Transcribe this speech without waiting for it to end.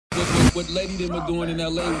What Lady them are doing in LA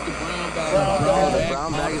with the brown bag.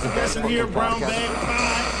 Brown bag is the best part of the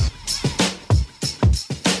podcast.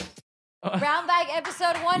 Brown Bag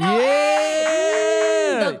episode 108.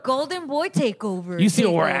 Yeah. The Golden Boy takeover. You see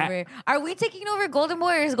where we're at? Are we taking over Golden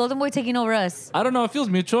Boy or is Golden Boy taking over us? I don't know. It feels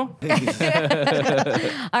mutual. All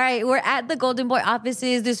right, we're at the Golden Boy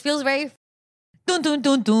offices. This feels very dun dun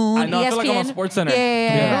dun dun. I know. I feel like I'm on ESPN. Sports Center.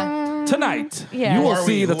 Yeah. Tonight, Yeah. you Who will are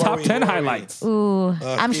see we? the Who are top we? 10 Who are we? highlights. Ooh,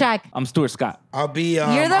 I'm Shaq. I'm Stuart Scott. I'll be. You're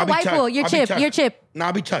the I'll be white Chuck. boy. You're I'll be Chip. Chuck. You're Chip. No,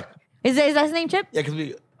 I'll be Chuck. Is that his name, Chip? Yeah, because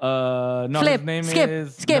we. No, Flip. his name Skip.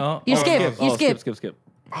 is... Skip. No. You Oh, skip. Skip. You Oh, skip. Skip.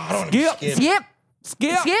 I don't Skip. skip. Skip.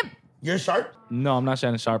 Skip. Skip. You're sharp. No, I'm not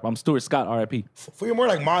Shannon Sharp. I'm Stuart Scott, RIP. For you're more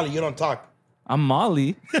like Molly. You don't talk. I'm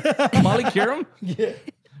Molly. Molly Kiram? Yeah.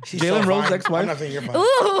 She's Jalen so Rose's fine. ex-wife? I'm not saying you're fine.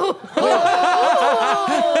 Ooh.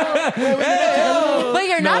 But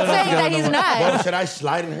you're not saying that he's not. Bro, should I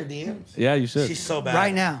slide in her DMs? Yeah, you should. She's so bad.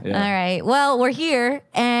 Right now. Yeah. All right. Well, we're here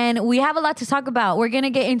and we have a lot to talk about. We're going to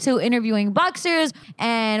get into interviewing boxers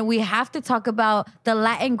and we have to talk about the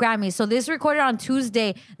Latin Grammys. So this recorded on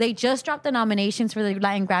Tuesday. They just dropped the nominations for the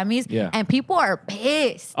Latin Grammys and people are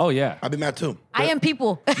pissed. Oh, yeah. I'll be mad too. I am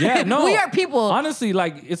people. Yeah, no. We are people. Honestly,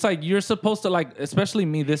 like, it's like you're supposed to, like, especially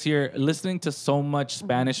me this year, listening to so much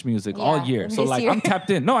Spanish music all year. So, this like, year. I'm tapped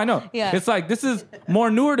in. No, I know. Yeah. It's like, this is more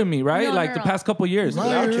newer to me, right? No, like, no, the no. past couple years.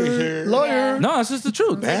 Lawyer. No, it's just the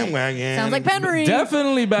truth. Bandwagon. Sounds like Penry.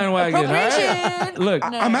 Definitely bandwagon, right? Appropriation. Look,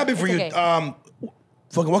 I'm happy for It's you. okay.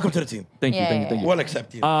 Fucking welcome to the team. thank you, Yeah, thank you, thank you. We'll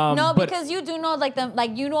accept you. No, but- because you do know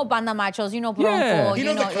you know Banda Machos, you know Bronco, Yeah. You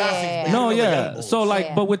know the classics, man. No, You know the yeah. young bulls. So like,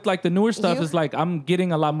 Yeah. but with like the newer stuff, You? is like I'm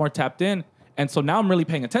getting a lot more tapped in, and so now I'm really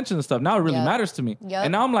paying attention to stuff. Now it really Yep. matters to me, Yep.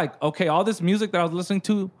 and now I'm like, okay, all this music that I was listening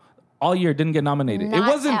to all year didn't get nominated. Not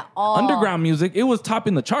it wasn't at all. underground music; it was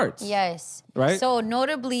topping the charts. Yes. Right? So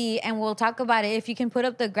notably, and we'll talk about it. If you can put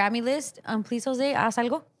up the Grammy list, please, Jose, haz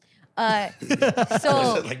algo.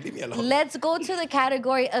 So Like, leave me alone. let's go to the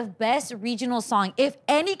category of best regional song. If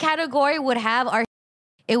any category would have our,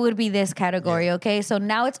 it would be this category. Okay. So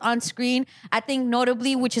now it's on screen. I think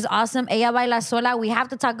notably, which is awesome, Ella Baila Sola. We have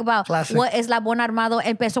to talk about Classic. what Eslabon Armado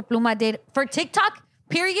and Peso Pluma did for TikTok.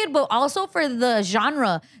 Period, but also for the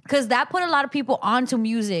genre, because that put a lot of people onto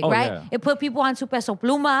music, Oh, right? yeah. It put people onto Peso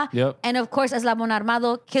Pluma, Yep. and of course, Eslabon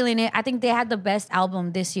Armado killing it. I think they had the best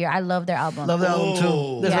album this year. I love their album. Love that album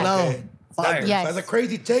too. There's Yeah. another Okay. fire. Yes. That's a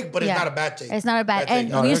crazy take, but it's Yeah. not a bad take. It's not a bad. take. And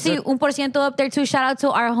No, you that's see good. 1% up there too. Shout out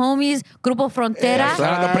to our homies, Grupo Frontera, Yeah,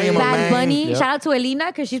 shout out to Primo, Bad man. Bunny. Yep. Shout out to Elena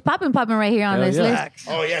because she's popping right here on Hell this yeah. list. Facts.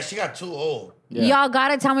 Oh yeah, she got too old. Yeah. Y'all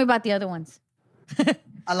gotta tell me about the other ones.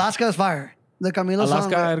 Alaska is fire. The Camilo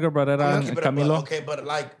Alaska, song. Edgar Barrera, I'm gonna and keep it up, Camilo. okay, but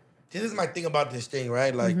like this is my thing about this thing,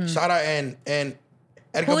 right? Like shout out and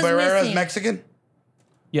Edgar Who's Barrera is missing? Mexican.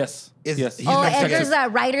 Yes. Is- yes. he's Oh, Mexican. Edgar's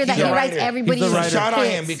that writer that He's he a writes writer. everybody's He's a So writer. shout out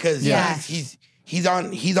hits. him because Yeah. he's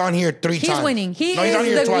on here 3 He's times. winning. He No, he's on is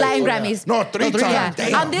here the twice. Latin Oh, yeah. Grammys. No, three three times. Yeah.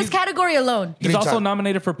 Damn. On this category alone. He's Three also times.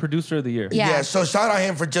 nominated for Producer of the Year. Yeah. Yeah, so shout out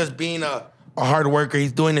him for just being a hard worker.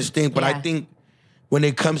 He's doing his thing, but I Yeah. think when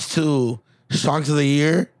it comes to songs of the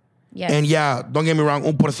year, Yes. and yeah, don't get me wrong,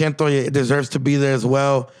 1% it deserves to be there as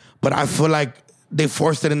well. But I feel like they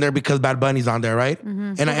forced it in there because Bad Bunny's on there, right?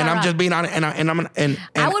 And I'm just being honest, and I'm I would and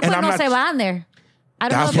put I'm No not, Se Va on there. I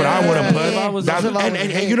don't That's know what if I would have Yeah. put. If I was- That's- If I was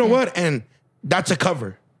and hate, you know yeah. what? And that's a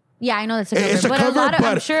cover. Yeah, I know that's a cover. It's a but cover, a lot of, but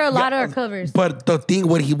I'm sure a lot are covers. But the thing,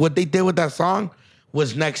 what they did with that song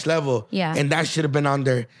was next level. Yeah. and that should have been on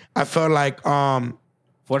there. I felt like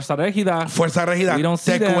Fuerza Regida. Fuerza Regida, We don't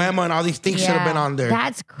see them. Tecuema, and all these things should have been Yeah. on there.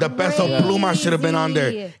 That's The Peso crazy. Pluma should have been on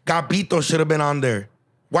there. Gabito should have been on there.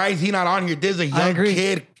 Why is he not on here? There's a young agree.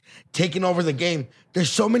 kid taking over the game. There's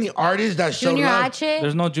so many artists that show Junior love. H.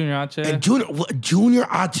 There's no Junior H. And Junior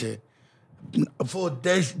H. For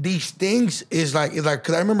these things is like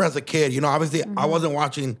because I remember as a kid, obviously I wasn't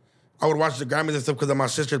watching. I would watch the Grammys and stuff because of my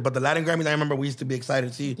sisters, but the Latin Grammys I remember we used to be excited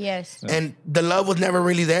to see. Yes. And the love was never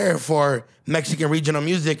really there for Mexican regional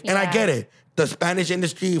music, and I Yeah. get it. The Spanish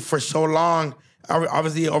industry for so long,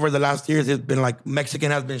 obviously over the last years, it's been like Mexican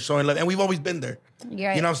has been showing love, and we've always been there. You're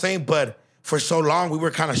right. You know what I'm saying? But for so long, we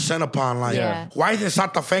were kind of shunned upon. Like, Yeah. why isn't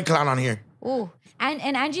Santa Fe Clan on here? Ooh.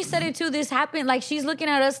 And Angie said it too. This happened. Like she's looking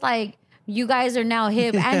at us like you guys are now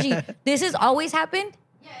hip. Angie, this has always happened.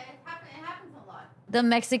 Yeah, it happens a lot. The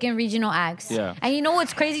Mexican regional acts. Yeah. And you know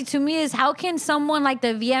what's crazy to me is how can someone like the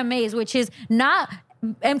VMAs, which is not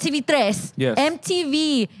MTV3. Yes.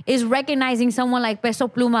 MTV is recognizing someone like Peso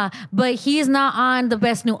Pluma, but he's not on the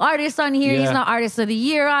best new artist on here. He's Yeah. not artist of the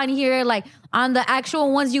year on here. Like on the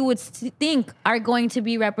actual ones you would think are going to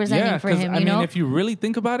be representing for him. I You know, mean, if you really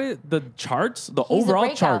think about it, the charts, the He's a overall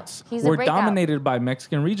breakout. charts, He's a were breakout. dominated by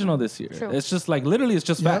Mexican regional this year. True. It's just like literally, it's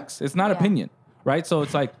just facts. It's not Yeah. opinion, right? So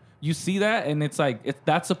it's like you see that, and it's like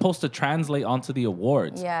that's supposed to translate onto the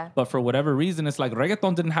awards. Yeah. But for whatever reason, it's like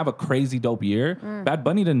reggaeton didn't have a crazy dope year. Bad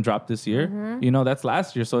Bunny didn't drop this year. You know, that's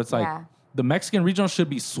last year. So it's like Yeah. the Mexican regional should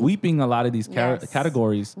be sweeping a lot of these Yes.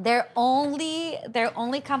 categories. their only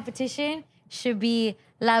competition should be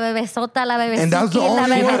La Bebesota, La Bebesita, And that's the La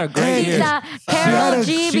only one- Bebesita, She had Karol a-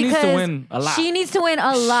 G, she needs to because win a lot. she needs to win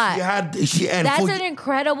a lot. And That's Fuji- an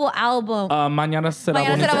incredible album. Mañana será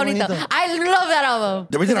Mañana será bonito. bonito. I love that album.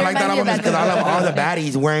 the reason I like that Reminds me album is of because I Bad love all the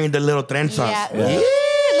Bunny. baddies wearing the little trenzas. Yeah. Yeah.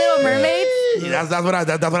 Ooh, Little Mermaids. That's what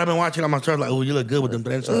I've been watching on my show. Like, oh, you look good with them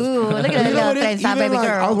trenzas. Ooh, look at that You know little what it is? trenza, Even baby like,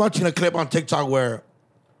 I was girl. watching a clip on TikTok where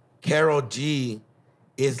Karol G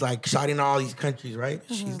is like shouting all these countries, right?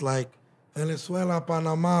 Mm-hmm. She's like, Venezuela,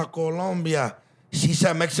 Panama, Colombia. She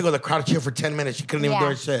said Mexico, the crowd cheered for 10 minutes. She couldn't even do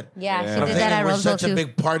her shit. Yeah, Yeah. she But I'm did saying that at we're Roseville such a too.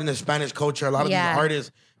 big part in the Spanish culture. A lot of Yeah. these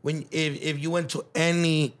artists, when if you went to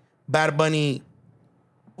any Bad Bunny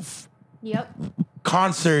Yep.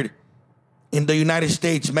 concert in the United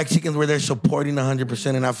States, Mexicans were there supporting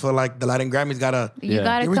 100%. And I feel like the Latin Grammys gotta You Yeah.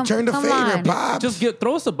 gotta return the come favor, on. Pops. Just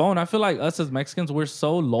throw us a bone. I feel like us as Mexicans, we're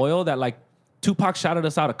so loyal that like Tupac shouted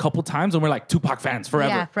us out a couple times and we're like Tupac fans forever.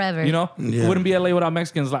 Yeah, forever. You know? Yeah. Wouldn't be LA without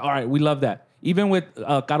Mexicans. Like, all right, we love that. Even with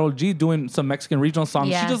Karol G doing some Mexican regional songs,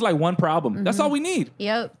 Yeah. she does like one per album. That's all we need.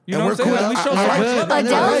 Yep. You And know we're what I'm saying? cool. Like, we show I some like love. it. I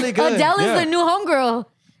Adele, really good. Adele is Yeah. the new homegirl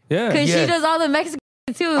Yeah. because Yeah. she does all the Mexican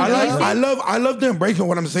too. I love the embracement.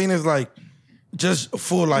 What I'm saying is like, just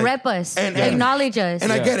full like Rep us, and- acknowledge us.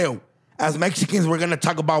 And I Yeah. get it. As Mexicans, we're gonna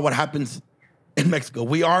talk about what happens in Mexico.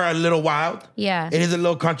 We are a little wild. Yeah. It is a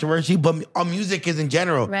little controversy, but our music is in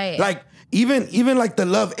general. Right. Like even like the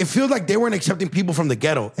love, it feels like they weren't accepting people from the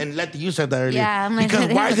ghetto. And you said that earlier. Yeah, I'm like, because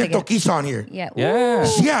why who's is the it ghetto? Toquisa on here? Yeah. Yeah.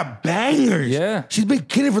 She got bangers. Yeah. She's been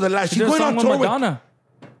killing for the last. She She's did a going song on with tour with. Madonna.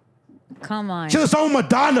 Come on. She has a song with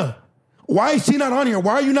Madonna. Why is she not on here?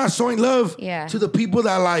 Why are you not showing love Yeah. to the people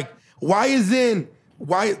that like?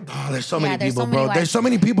 There's so many there's people, so many bro. why- There's so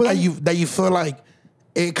many people that you feel like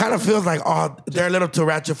it kind of feels like, oh, they're a little too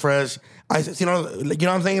ratchet for us. You know what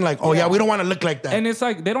I'm saying? Like, oh yeah, we don't want to look like that. And it's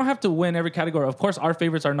like they don't have to win every category. Of course, our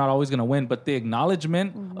favorites are not always going to win, but the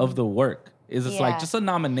acknowledgement of the work is just Yeah. like just a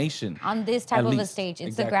nomination. On this type At of a least. stage,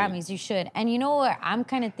 it's Exactly. the Grammys. You should. And you know what I'm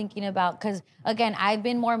kind of thinking about? Because again, I've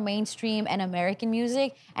been more mainstream and American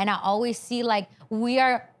music, and I always see like we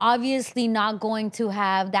are obviously not going to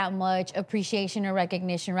have that much appreciation or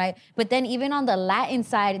recognition, right? But then even on the Latin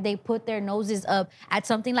side, they put their noses up at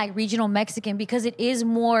something like regional Mexican because it's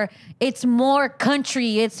more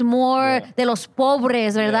country, it's more de los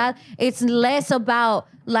pobres, ¿verdad? It's less about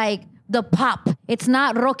like the pop. It's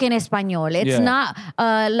not rock en español. It's Yeah. not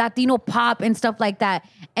Latino pop and stuff like that.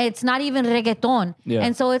 It's not even reggaeton. Yeah.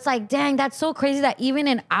 And so it's like, dang, that's so crazy that even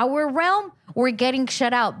in our realm, we're getting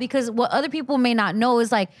shut out because what other people may not know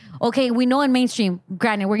is like, okay, we know in mainstream,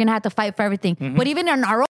 granted, we're going to have to fight for everything. But even in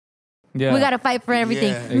our own, Yeah. we got to fight for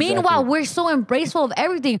everything. Yeah, Meanwhile, exactly. we're so embraceful of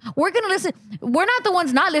everything. We're going to listen. We're not the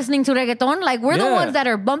ones not listening to reggaeton. Like, we're the Yeah. ones that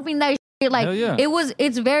are bumping that shit. Like, Hell yeah.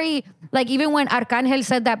 it's very, like, even when Arcángel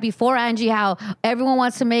said that before, Angie, how everyone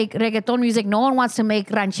wants to make reggaeton music. No one wants to make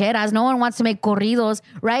rancheras. No one wants to make corridos,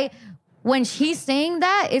 right? When he's saying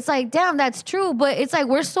that, it's like, damn, that's true. But it's like,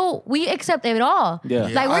 we accept it all. Yeah.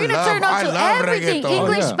 Like, we're I going to love- turn up I to love everything. reggaeton.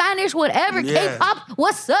 English, Oh, yeah. Spanish, whatever. Yeah. K-pop,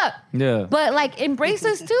 what's up? Yeah. But, like, embrace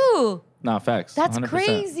us too. Nah, facts. That's 100%.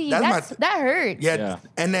 crazy. That's That hurts. yeah. Yeah.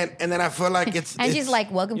 And then I feel like it's And she's it's-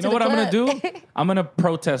 like, welcome You to know the what I'm club. gonna do? I'm gonna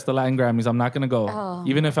protest the Latin Grammys. I'm not gonna go,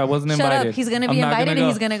 even if I wasn't Shut invited. up. He's going to I'm be not invited gonna and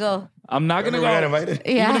he's going to go. I'm not gonna Remember I got go. invited?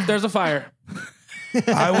 Yeah. Even if there's a fire,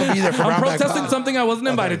 I will be there for I'm Brown Bag protesting Pod. something I wasn't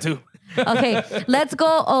invited to. Okay, let's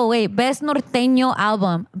go. Oh, wait. Best Norteño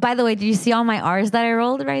album. By the way, did you see all my R's that I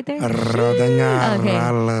rolled right there?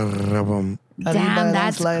 Karim by Damn,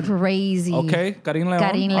 that's landslide. crazy. Okay, Karim Leon.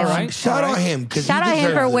 Karim All Leon. right. Shout all out right. him because Shout out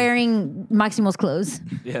him for wearing Maximo's clothes.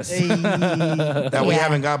 Yes. that we Yeah.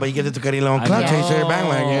 haven't got, but you get it to Karim Leon Club know. Chaser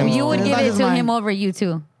bandwagon. You would It's give not it just to mine. him over you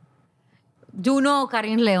too. Do know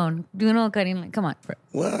Karim Leon. Do know Karim Leon. Come on.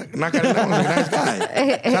 Well, not Karim Leon, he's a nice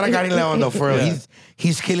guy. Shout out Karim Leon though, for real. Yeah.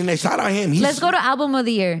 He's killing it. Shout out him. Let's go to album of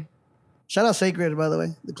the year. Shout out Sacred, by the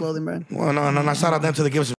way, the clothing brand. Well, no. Shout out them to the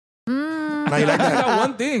Gibson. Now you like that? That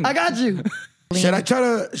one thing. I got you. Should I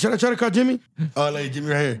try to call Jimmy? Oh, like Jimmy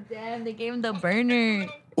right here. Damn, they gave him the burner.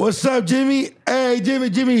 What's up, Jimmy? Hey,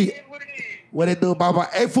 Jimmy. What it do, Baba?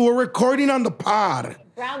 Hey, fool, we're recording on the pod.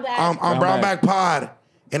 Brown bag. On Brown Bag Pod.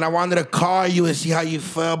 And I wanted to call you and see how you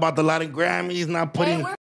felt about the Latin Grammys not putting... Hey,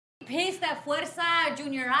 we're pissed that Fuerza,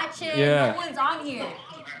 Junior H, Yeah. no one's on here.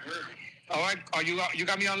 Oh, you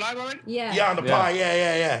got me on live already? Yeah. Yeah, on the pod.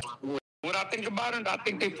 Yeah. What I think about it, I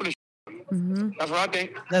think they full of shit. That's what I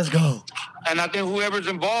think. Let's go. And I think whoever's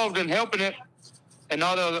involved in helping it, and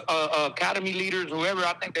all the academy leaders, whoever,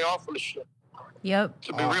 I think they all full of shit. Yep.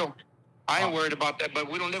 To be real. I ain't worried about that, but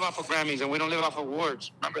we don't live off of Grammys and we don't live off of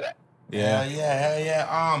awards. Remember that.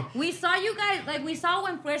 Yeah. We saw you guys, like we saw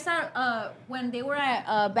when Fuerza, when they were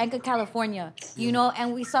at Bank of California, you know,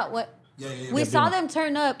 and we saw what. We saw them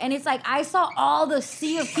turn up, and it's like I saw all the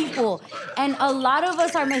sea of people, and a lot of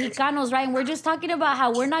us are Mexicanos, right? And we're just talking about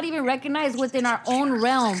how we're not even recognized within our own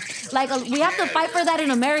realm. Like we have to fight for that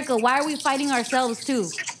in America. Why are we fighting ourselves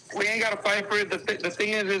too? We ain't got to fight for it. The thing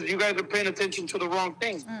is you guys are paying attention to the wrong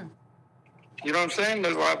thing. You know what I'm saying?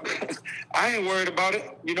 That's why I ain't worried about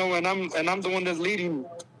it. You know, and I'm the one that's leading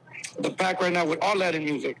the pack right now with all Latin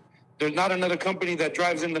music. There's not another company that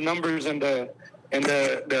drives in the numbers and the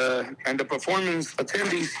performance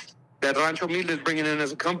attendees that Rancho Mil is bringing in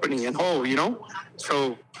as a company and whole, you know?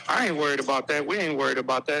 So I ain't worried about that. We ain't worried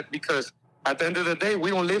about that because at the end of the day,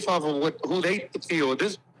 we don't live off of who they feel.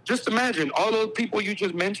 Just imagine all those people you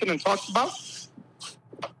just mentioned and talked about.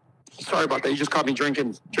 Sorry about that. You just caught me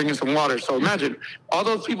drinking some water. So imagine all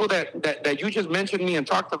those people that you just mentioned me and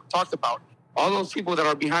talked about, all those people that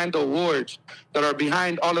are behind the awards, that are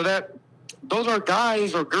behind all of that. Those are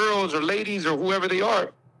guys or girls or ladies or whoever they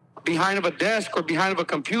are behind of a desk or behind of a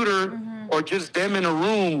computer or just them in a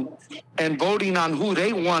room and voting on who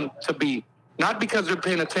they want to be. Not because they're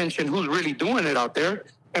paying attention who's really doing it out there.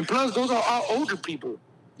 And plus, those are all older people.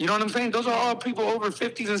 You know what I'm saying? Those are all people over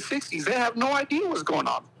 50s and 60s. They have no idea what's going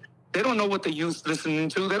on. They don't know what the youth's listening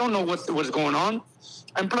to. They don't know what's going on.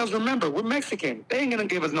 And plus, remember, we're Mexican. They ain't going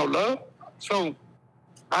to give us no love. So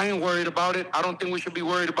I ain't worried about it. I don't think we should be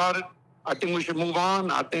worried about it. I think we should move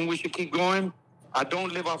on. I think we should keep going. I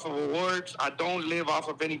don't live off of awards. I don't live off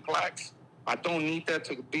of any plaques. I don't need that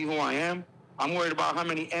to be who I am. I'm worried about how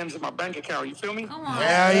many M's in my bank account. You feel me? Come on.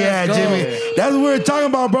 Yeah, Jimmy. That's what we're talking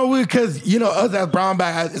about, bro. Because, you know, us as brown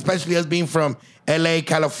bag, especially us being from L.A.,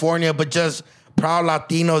 California, but just proud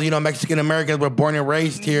Latinos, you know, Mexican Americans, we're born and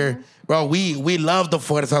raised here. Bro, we love the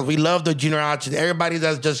Fuerzas. We love the Junior H's. Everybody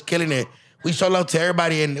that's just killing it. We show love to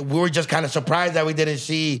everybody, and we were just kind of surprised that we didn't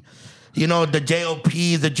see, you know, the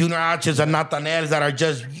JOPs, the Junior H's, and Nathaniels that are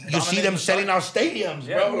just, you see them selling out stadiums,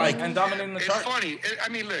 bro. Like, and dominating the It's chart. funny. I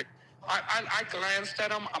mean, look, I glanced at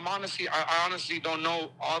them. I honestly don't know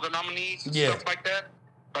all the nominees and stuff like that.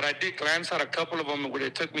 But I did glance at a couple of them where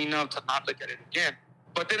it took me enough to not look at it again.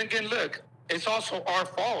 But then again, look, it's also our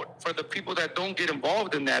fault for the people that don't get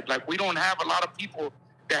involved in that. Like, we don't have a lot of people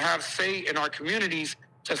that have say in our communities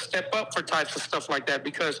to step up for types of stuff like that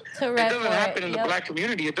because it doesn't happen in the black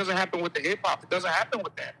community. It doesn't happen with the hip hop. It doesn't happen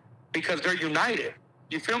with that because they're united.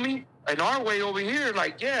 You feel me? In our way over here,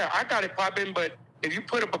 like, yeah, I got it popping, but if you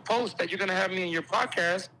put up a post that you're going to have me in your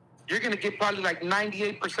podcast, you're going to get probably like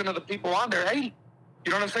 98% of the people on there hating.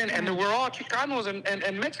 You know what I'm saying? And we're all Chicanos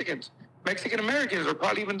and Mexicans, Mexican Americans, or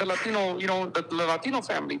probably even the Latino, you know, the Latino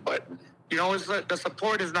family. But, you know, it's the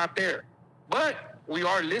support is not there. But we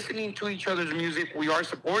are listening to each other's music. We are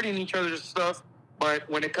supporting each other's stuff. But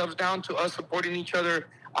when it comes down to us supporting each other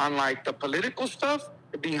on like the political stuff,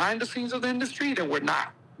 behind the scenes of the industry, then we're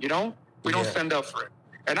not, you know? We don't stand up for it.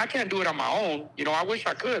 And I can't do it on my own. You know, I wish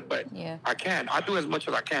I could, but I can't. I do as much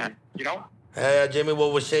as I can, you know? Hey, Jimmy,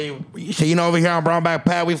 what we say? You know, over here on Brown Bag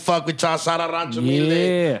Pad, we fuck with y'all. Shout out Rancho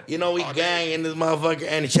Mil. You know, we gang in this motherfucker.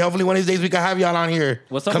 And hopefully one of these days we can have y'all on here.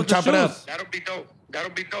 What's up Come with the chop it up. shoes?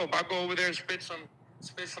 That'll be dope. I'll go over there and spit some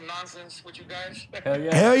nonsense with you guys.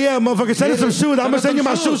 Hell yeah, motherfucker. Send us some shoes. I'm going to send you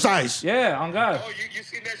my shoe size. Yeah, on God. Oh, you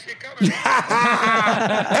seen that shit coming?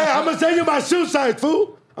 Hey, I'm going to send you my shoe size,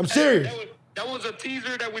 fool. I'm serious. That was a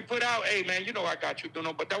teaser that we put out. Hey, man, you know I got you,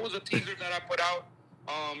 Duno. But that was a teaser that I put out.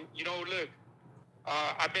 You know, look,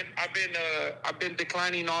 I've been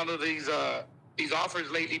declining all of these offers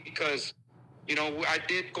lately because, you know, I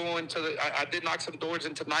did go into I did knock some doors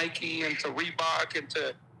into Nike and to Reebok and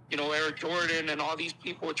to, you know, Air Jordan and all these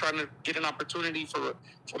people trying to get an opportunity for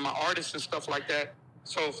my artists and stuff like that.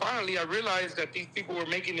 So finally, I realized that these people were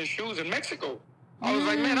making their shoes in Mexico. I was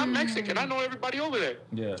like, man, I'm Mexican. I know everybody over there.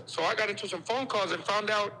 Yeah. So I got into some phone calls and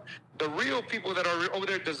found out the real people that are over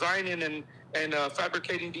there designing and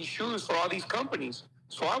fabricating these shoes for all these companies.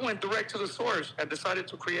 So I went direct to the source and decided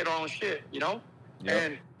to create our own shit, you know? Yep.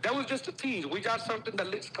 And that was just a tease. We got something that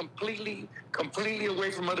looks completely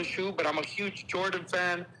away from other shoe. But I'm a huge Jordan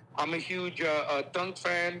fan. I'm a huge Dunk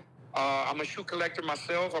fan. I'm a shoe collector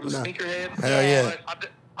myself. I'm a sneakerhead. Hell yeah. But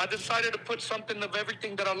I decided to put something of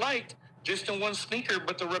everything that I liked just in one sneaker,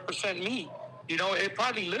 but to represent me. You know, it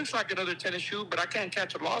probably looks like another tennis shoe, but I can't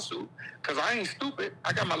catch a lawsuit because I ain't stupid.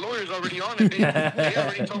 I got my lawyers already on it. They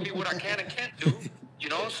already told me what I can and can't do. You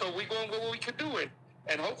know, so we going to go what we can do it.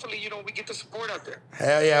 And hopefully, you know, we get the support out there.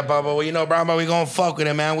 Hell yeah, Bubba. Well, you know, Brown, we gonna fuck with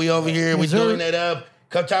it, man. We over here. We Yes, sir. doing it up.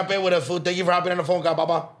 Come chop in with us, fool. Thank you for hopping on the phone call,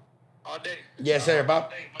 Baba. All day. Yes, sir,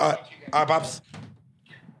 Bob. All day. All right, Pops.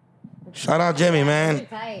 Shout out Jimmy, man.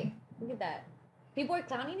 Tight. Look at that. People are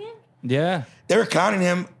clowning him? Yeah. They were clowning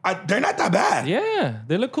him. They're not that bad. Yeah.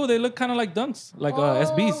 They look cool. They look kind of like dunks, like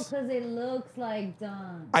SBs. because it looks like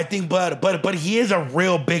dumb. I think, but he is a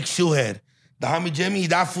real big shoehead. The homie Jimmy,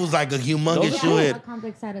 that fool's like a humongous Those are shoe cool. head.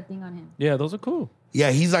 Complex had a thing on him. Yeah, those are cool.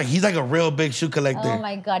 Yeah, he's like a real big shoe collector. Oh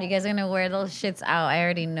my God, you guys are gonna wear those shits out. I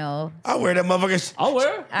already know. I wear that motherfuckers. I'll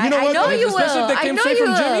wear. I know what? know you Especially will. if they I came know straight you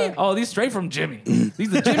from will. Jimmy. Oh, these straight from Jimmy.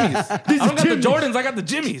 These the Jimmys. I don't got the Jordans. I got the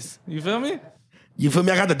Jimmys. You feel me? You feel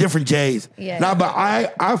me? I got the different J's. Yeah. Nah, but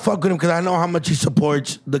I fuck with him because I know how much he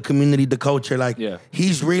supports the community, the culture. Like, Yeah.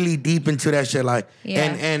 he's really deep into that shit. Like, Yeah.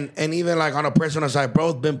 and even like on a personal side,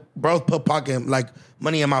 both put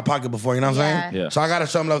money in my pocket before. You know what I'm Yeah. saying? Yeah. So I gotta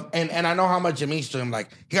show him love, and I know how much it means to him. Like,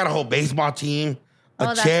 he got a whole baseball team, Oh, a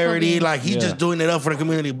that's charity. cool. Like, he's Yeah. just doing it up for the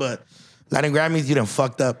community. But Latin Grammys, you done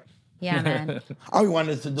fucked up. Yeah, man. All we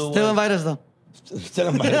wanted us to do Still was invite us though. still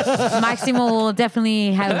invite us. Maximo will definitely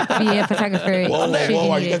be a photographer. Whoa, should are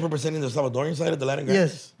need you guys it. representing the Salvadorian side of the Latin Grammys?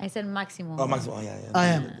 Yes, I said Maximo. Oh, Maximo. Oh, yeah. I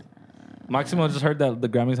am. Maximo just heard that the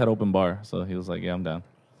Grammys had open bar, so he was like, "Yeah, I'm down."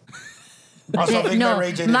 Also, I think No, that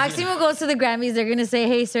Ray J did- Maximo goes to the Grammys. They're gonna say,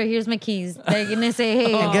 "Hey, sir, here's my keys." They're gonna say,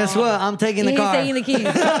 "Hey." And guess what? I'm taking the He's car. taking the keys.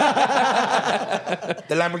 Oh,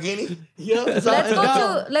 The Lamborghini? Yep, it's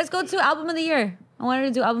Let's go to album of the year. I wanted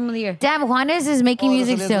to do album of the year. Damn, Juanes is making Oh,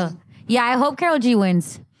 music that's still. what Yeah, I hope Karol G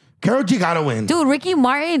wins. Karol G gotta win. Dude, Ricky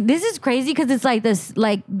Martin, this is crazy because it's like this,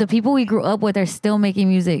 like the people we grew up with are still making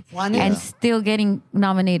music Juanes. and Yeah. still getting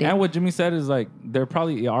nominated. And what Jimmy said is like, they're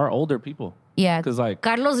probably are older people. Yeah, 'Cause, like-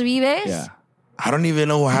 Carlos Vives, Yeah. I don't even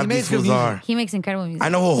know who half makes these good fools music. are. he makes incredible music. I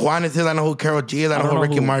know who Juanes is. I know who Karol G is. I know don't who know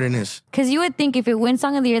Ricky who- Martin is. Because you would think if it wins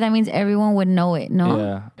Song of the Year, that means everyone would know it, no?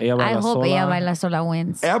 Yeah. Ella I Baila hope Sola. Ella Baila Sola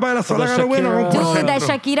wins. Everybody sola The gotta win. Shakira- Dude, that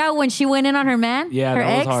Shakira, when she went in on her man, Yeah, her that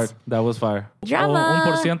ex, was hard. That was fire. Drama.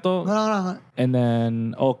 1%. Hold on. And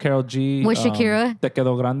then, Karol G. With Shakira. Te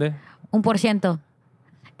quedó grande. 1%.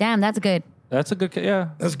 Damn, that's good. That's a good, yeah.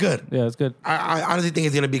 That's good. Yeah, it's good. I honestly think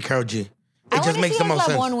it's gonna be Karol G. I It just wanna makes see the most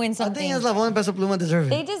Eslabon sense. win I something. think Eslabon and Peso Pluma deserve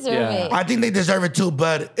They it. deserve Yeah. it. I think they deserve it too,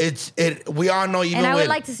 but we all know even And I with would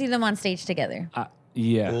like to see them on stage together.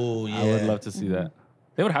 Yeah. Oh, I would yeah. love to see that.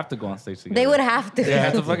 They would have to go on stage together. They would have to. Yeah,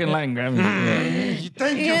 it's a fucking Latin Grammy. Yeah.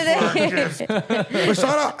 Thank you for this. But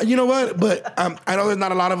shout out, you know what? But I know there's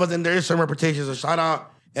not a lot of us, and there is some reputations. So shout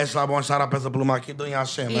out Eslabon, shout out Peso Pluma. Keep doing y'all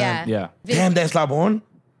shit, man. Yeah. Yeah. Damn, that Eslabon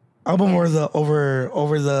album or the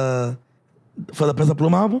over the for the Peso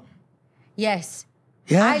Pluma album. Yes.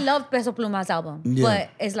 Yeah, I love Peso Pluma's album, Yeah.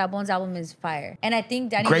 but Eslabon's album is fire. And I think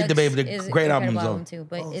Danny Great Lux debate, but is great an album, incredible though. album too.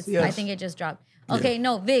 But it's yes. I think it just dropped. Okay,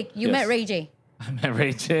 no, Vic, you Yes. met Ray J. I met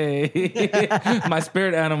Ray J. My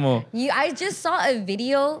spirit animal. I just saw a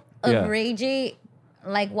video of Yeah. Ray J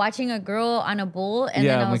like watching a girl on a bull, and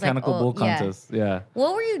then Yeah, I was mechanical like, oh, bull contest. Yeah.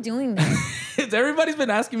 What were you doing there? Everybody's been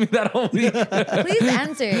asking me that all week. Please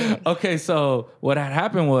answer. Okay, so what had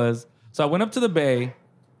happened was, so I went up to the Bay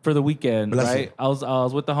for the weekend, Bless right? you. I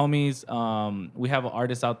was with the homies. We have an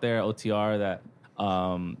artist out there, OTR, that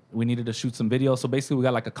we needed to shoot some videos. So basically, we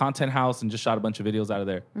got like a content house and just shot a bunch of videos out of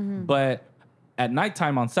there. But at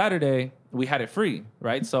nighttime on Saturday, we had it free,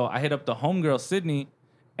 right? So I hit up the homegirl, Sydney,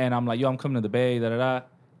 and I'm like, yo, I'm coming to the Bay, da da da.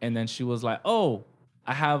 And then she was like, oh,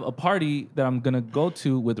 I have a party that I'm gonna go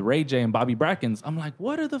to with Ray J and Bobby Brackens. I'm like,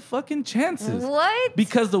 what are the fucking chances? What?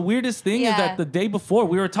 Because the weirdest thing is Yeah. that the day before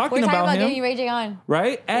we were We're talking talking about about getting him, Ray J on.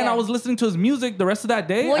 right? And Yeah. I was listening to his music the rest of that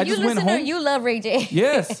day. Well, I you just went listen to home. you love Ray J.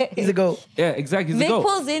 Yes. He's a goat. Yeah, exactly. He's Vic a goat.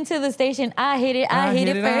 pulls into the station. I hit it. I hit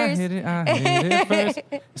it first. I hit it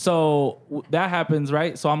first. So that happens,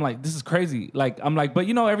 right? So I'm like, this is crazy. Like, I'm like, but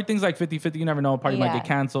you know, everything's like 50-50. You never know. A party might Yeah. get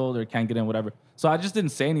canceled or can't get in, whatever. So I just didn't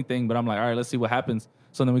say anything, but I'm like, all right, let's see what happens.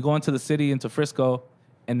 So then we go into the city, into Frisco,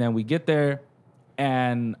 and then we get there.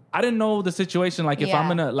 And I didn't know the situation. Like, if Yeah. I'm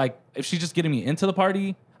gonna, like, if she's just getting me into the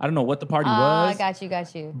party, I don't know what the party Oh, was. got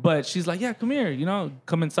you. But she's like, yeah, come here, you know,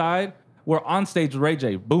 come inside. We're on stage with Ray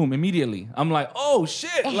J. Boom, immediately. I'm like, oh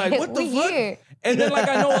shit, like what the We fuck? here. And then like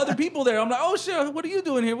I know other people there. I'm like, oh shit, what are you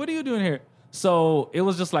doing here? What are you doing here? So it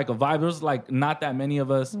was just like a vibe. There was like not that many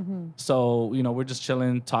of us. So, you know, we're just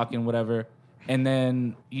chilling, talking, whatever. And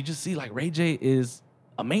then you just see like Ray J is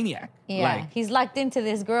a maniac. Yeah, Like, he's locked into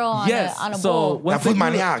this girl on a so bull. once That food they do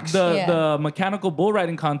maniacs. Yeah. the mechanical bull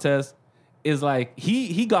riding contest is like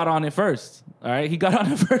he got on it first. All right, he got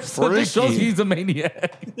on it first. So this shows Freaky. he's a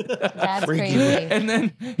maniac. That's Freaky. crazy. And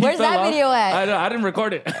then he Where's fell that off. video at? I didn't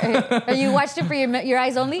record it. Or you watched it for your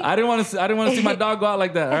eyes only? I didn't want to see my dog go out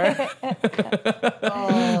like that. All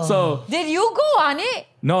right. So Did you go on it?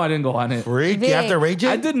 no, I didn't go on it. Freaky Vic. after Ray J?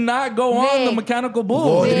 I did not go on the Vic. mechanical bull.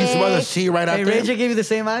 Whoa, did he Vic. smell the sea right Hey, after? Ray J gave you the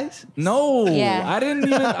same eyes? No, Yeah. I didn't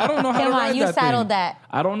even. I don't know how Come to on, ride you that saddled thing. that.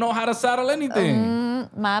 I don't know how to saddle anything.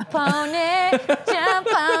 My pony,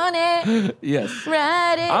 jump on it, Yes,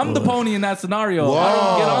 ride it. I'm the pony in that scenario. I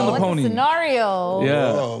don't get on the What's pony. the scenario?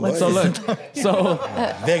 Yeah. Whoa, what so is look. So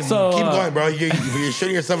Vic, So, keep uh, going, bro. You're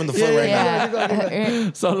shooting yourself in the foot right now.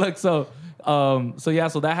 Yeah. so look. So yeah.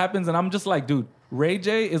 So that happens, and I'm just like, dude, Ray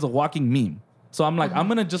J is a walking meme. So I'm like, I'm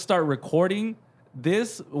gonna just start recording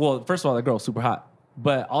this. Well, first of all, that girl's super hot.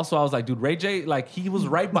 But also, I was like, dude, Ray J, like, he was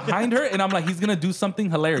right behind her, and I'm like, he's gonna do something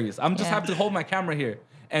hilarious. I'm just Yeah. have to hold my camera here.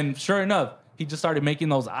 And sure enough, he just started making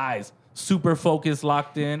those eyes super focused,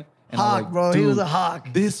 locked in. And I'm Hawk, like, bro. He was dude, a hawk.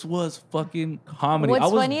 This was fucking comedy. I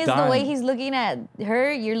What's was funny is the dying. way he's looking at her,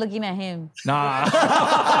 you're looking at him. Nah.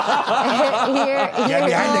 Yeah,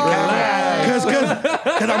 behind the camera.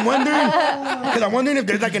 Because I'm wondering if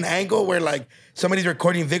there's like an angle where like somebody's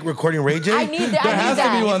recording Vic recording Ray J. I need that. There I need has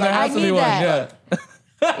that. to be one. There I has to be need one. that.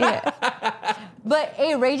 Yeah. Yeah. But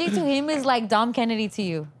hey, Ray J to him is like Dom Kennedy to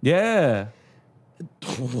you. Yeah.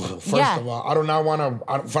 First Yeah. of all, I do not want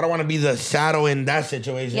to. I don't want to be the shadow in that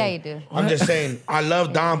situation. Yeah, you do. I'm just saying, I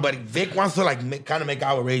love Dom, but Vic wants to like kind of make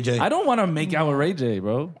out with Ray J. I don't want to make out with Ray J,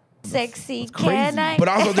 bro. Sexy, crazy. can I? But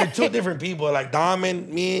also, they're two different people. Like Dom and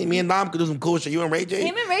me and Dom could do some cool shit. You and Ray J.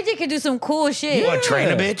 Him and Ray J could do some cool shit. You want to train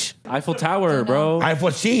a bitch? Eiffel Tower, bro. I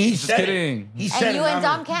foresee. He said kidding. it. He said And you it. and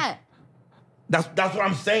Dom can't. That's what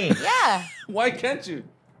I'm saying. Yeah. Why can't you?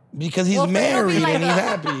 Because he's Well, it'll be married like and he's a-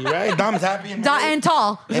 happy, right? Dom's happy and, And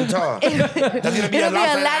tall. and tall. That's gonna be a It'll be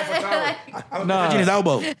a lot. lot. I'm Nah. touching his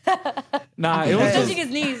elbow. Nah, it was Touching just his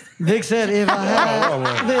knees. Vic said, if I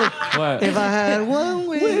had, Vic, what? if I had one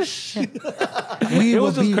wish, we It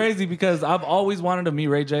was would just be. crazy because I've always wanted to meet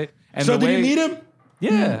Ray J. And So the did you way- meet him?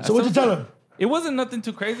 Yeah. So what you tell him? It wasn't nothing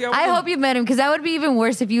too crazy. I hope you met him because that would be even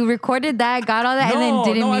worse if you recorded that, got all that, and then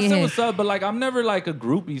didn't I meet said him. what's up, but like I'm never like a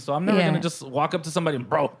groupie, so I'm never Yeah. gonna just walk up to somebody and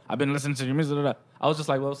bro, I've been listening to your music. Da, da, da. I was just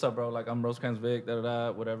like, what's up, bro? Like I'm Rosecrans Vic, da da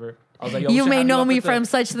da, whatever. I was like, yo, we You should may have know up me at the- from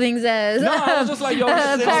such things as No, I was just like, yo, Power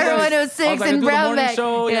I 106 was like, and do the morning Brownback.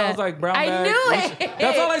 show. Yeah, I was like, Brownback. I knew We it. should-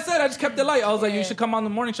 That's all I said. I just kept it light. I was like, you should come on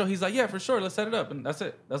the morning show. He's like, yeah, for sure. Let's set it up, and that's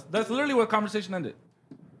it. That's literally what conversation ended.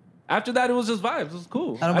 After that, it was just vibes. It was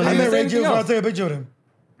cool. I don't I believe met it. Ray anything J before I else. take a picture with him.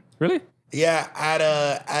 Really? Yeah, at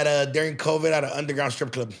a during COVID at an underground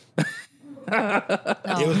strip club.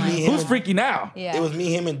 It was me, him. Who's freaky now? Yeah. It was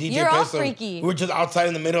me, him, and DJ You're all Peso. freaky. We were just outside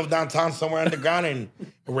in the middle of downtown, somewhere underground, and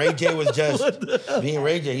Ray J was just me and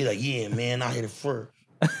Ray J. He's like, "Yeah, man, I hit it first."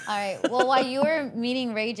 All right. Well, while you were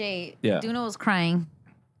meeting Ray J, Yeah. Duno was crying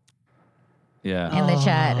Yeah. in the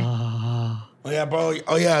chat. Oh yeah, bro.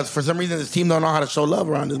 Oh yeah. For some reason, this team don't know how to show love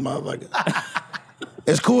around this motherfucker.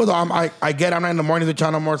 It's cool though. I'm not in the mornings with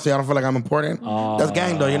y'all no more, so I don't feel like I'm important. That's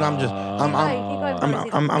gang though. You know,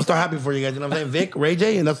 I'm still happy for you guys. You know what I'm saying? Vic, Ray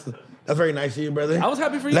J, and that's very nice of you, brother. I was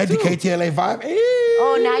happy for you Like too. the KTLA 5.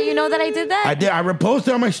 Oh, now you know that I did that? I did. I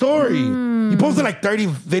reposted on my story. You posted like 30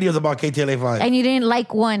 videos about KTLA 5. And you didn't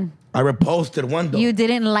like one. I reposted one though. You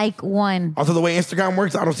didn't like one. Also, the way Instagram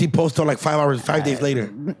works, I don't see posts till like 5 days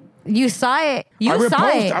later. You saw it. You I saw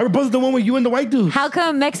it. reposted the one with you and the white dude. How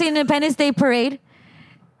come Mexican Independence Day parade,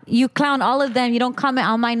 you clown all of them, you don't comment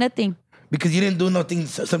on my nothing? Because you didn't do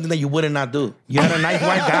something that you wouldn't not do. You had a nice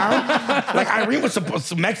white gown. Like Irene was supposed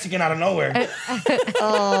to Mexican out of nowhere.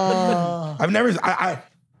 I've never.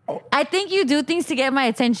 I think you do things to get my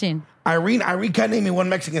attention. Irene can't name me one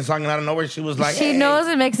Mexican song, and out of nowhere she was like, She hey, knows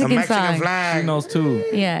a Mexican song. flag. She knows too.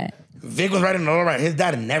 Yeah. Vic was writing all right. His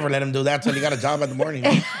dad never let him do that until he got a job at the morning.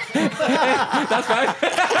 That's right.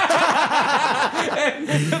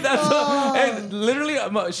 and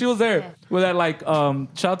literally, she was there with that. Like,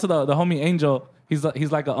 shout out to the homie Angel. He's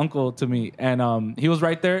like an uncle to me, and he was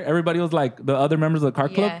right there. Everybody was like the other members of the car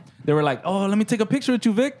club. Yeah. They were like, "Oh, let me take a picture with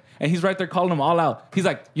you, Vic." And he's right there calling them all out. He's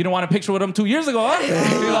like, "You don't want a picture with him 2 years ago,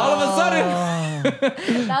 huh?" All of a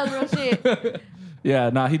sudden, That was real shit. yeah,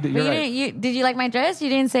 nah, he did. But You're you right. didn't, did you like my dress? You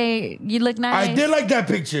didn't say you look nice. I did like that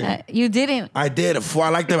picture. You didn't. I did. I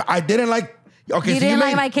liked it. I didn't like. Okay, You so didn't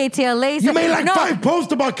like my KTLA. You made like no. 5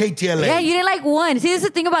 posts about KTLA. Yeah, you didn't like one. See, this is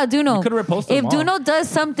the thing about Duno. You could've reposted If them all. Duno does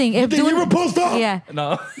something, if Did you Duno, repost all? yeah,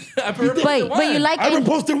 No. but you like I it.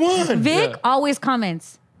 reposted one. Vic Yeah. always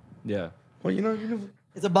comments. Yeah. Well, you know,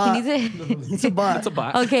 It's a He bot. needs it. It's a bot. It's a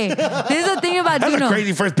bot. Okay, this is the thing about that's Duno. a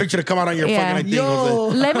crazy first picture to come out on your Yeah. fucking thing. Yo.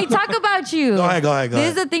 Jose. Let me talk about you. Go ahead. This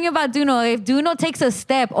is the thing about Duno. If Duno takes a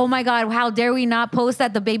step, oh my God, how dare we not post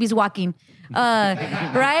that the baby's walking?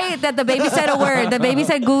 Right? That the baby said a word. The baby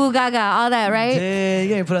said goo goo gaga, all that, right? Hey, you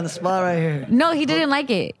getting put on the spot right here. No, he didn't like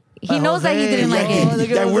it. He knows that he Jose, didn't like yo, it. look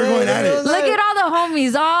at Yeah, we're Jose, going at it. Look at all the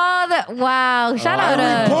homies, all the wow. Shout out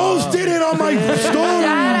us. Posted it on my story.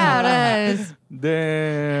 Shout out us.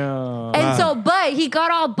 Damn. And so, but he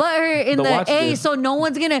got all butthurt in The the watch A. did. So no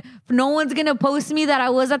one's gonna post me that I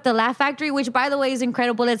was at the Laugh Factory, which by the way is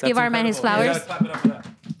incredible. Let's give our man his flowers.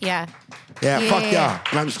 Yeah. Yeah, fuck Yeah. y'all.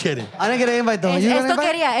 And I'm just kidding. I didn't get an invite though. You got an Esto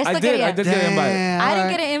invite? quería, esto I did quería. get invited. I didn't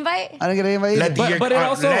get an invite. I didn't get an invite either. Let the But it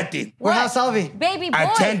also- let it. We're What? House Salvi. Baby boy.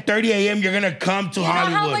 At 10:30 a.m., you're gonna come to You know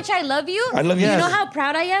Hollywood. how much I love you? I love you. You Yes. know how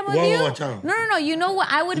proud I am of Whoa, you? whoa, watch out. No. You know what?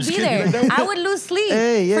 I would just be kidding. there. You like that? I would lose sleep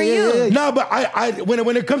Hey, yeah, for yeah, you. yeah, yeah. No, but I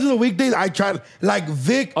when it comes to the weekdays, I try like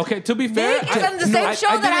Vic. Okay, to be fair, Vic is on the same show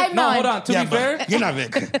that didn't- I'm no, on. hold on. To Yeah, be but fair, you're not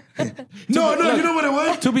Vic. No, you know what it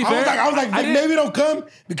was? To be fair, I was like, I Vic, didn't- maybe don't come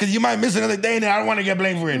because you might miss another day, and I don't want to get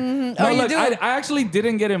blamed for it. no, Oh, you look, do? I actually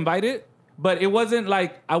didn't get invited, but it wasn't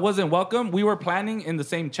like I wasn't welcome. We were planning in the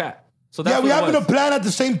same chat, so that's Yeah, we what it happened to was. plan at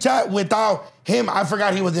the same chat without him. I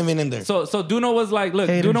forgot he wasn't even in there. So Duno was like, look,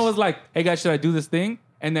 Haters. Duno was like, hey guys, should I do this thing?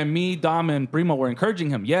 And then me, Dom, and Primo were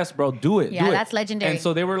encouraging him. Yes, bro, do it. Yeah, do it. that's legendary. And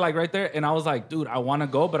so they were like right there, and I was like, dude, I want to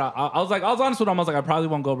go, but I was honest with him. I was like, I probably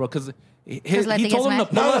won't go, bro, because he Lefty told him gets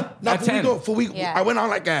to mad? pull No, up no, at 10. Yeah. I went on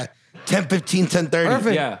like at 10:15, 10:30.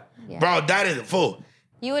 Perfect. Yeah. Yeah. Bro, that is full.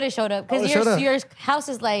 You would have showed up I because would've showed up. your house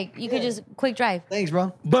is like you could just quick drive. Thanks,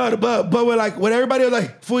 bro. But with like when everybody was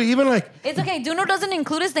like, fool, even like It's okay. Duno doesn't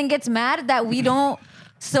include us, then gets mad that we don't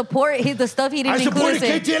support the stuff he didn't I include supported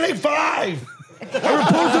us in. KTLA 5. I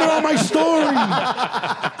reposted it on my story.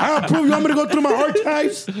 I approve. You want me to go through my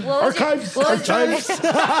archives? What was your- Archives? what was your- Archives?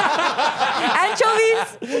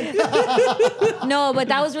 Anchovies. No, but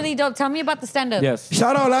that was really dope. Tell me about the stand up. Yes.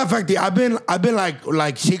 Shout out Laugh Factory. I've been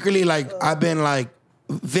like secretly like I've been like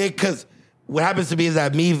Vic, because what happens to me is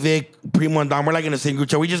that me, Vic, Primo, and Dom, we're like in the same group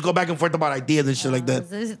chat. We just go back and forth about ideas and shit like that. Is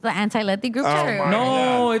this the anti-Letty group Oh chat? or- my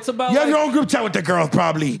No, it's about You have like, your own group chat with the girls,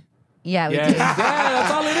 probably. Yeah, we yeah, do.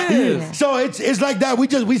 that's all it is. So it's like that.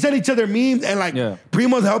 We send each other memes, and like Yeah.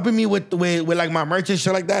 Primo's helping me with like my merch and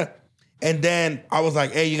shit like that. And then I was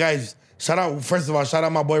like, hey, you guys, shout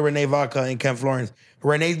out my boy Renee Vaca and Ken Florence.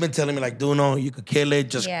 Renee's been telling me like, Duno, you could kill it,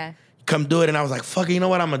 just Yeah. come do it. And I was like, fuck it, you know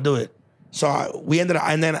what, I'm gonna do it. So we ended up,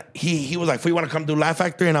 and then he was like, you want to come do Laugh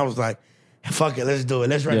Factory? And I was like, fuck it, let's do it,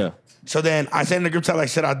 let's run Yeah. it. So then I sent in the group chat like,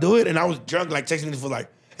 should I do it? And I was drunk, like texting me for like,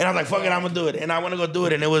 and I was like, fuck it, I'm gonna do it. And I want to go do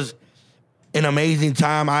it. And it was an amazing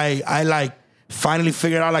time. I like finally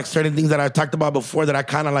figured out like certain things that I talked about before that I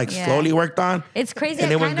kind of like Yeah. slowly worked on. It's crazy.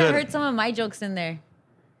 And I it went kind of good. heard some of my jokes in there.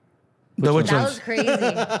 But which That ones? was crazy.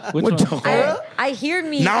 Which What one? joke? I hear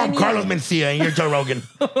me. Now I'm and you- Carlos Mencia and you're Joe Rogan.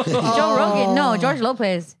 Joe Rogan. No, George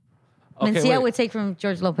Lopez. Okay, Mencia wait. would take from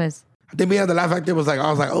George Lopez. I think me at the Laugh Factory was like, I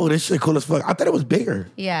was like, oh, this shit cool as fuck. I thought it was bigger.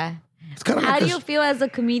 Yeah. It's kind of How like do this- you feel as a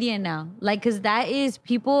comedian now? Like, cause that is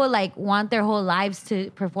people like want their whole lives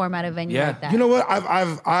to perform at a venue Yeah. like that. You know what?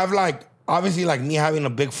 I've like obviously like me having a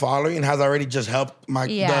big following has already just helped my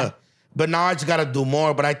Yeah. but now I just gotta do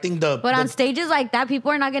more. But I think But on stages like that,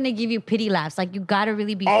 people are not gonna give you pity laughs. Like you gotta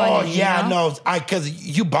really be oh funny. yeah, you know? no, cause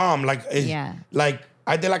you bomb like Yeah. like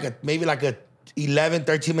I did like a 11,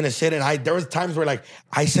 13 minute shit, and there was times where like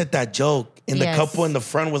I said that joke and the Yes. couple in the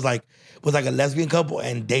front was like a lesbian couple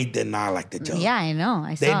and they did not like the joke. Yeah, I know.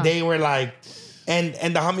 I saw. They were like, and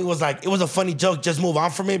the homie was like, it was a funny joke. Just move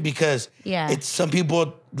on from it because Yeah. it's some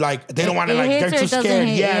people like they don't want to it like hits they're or too it doesn't scared.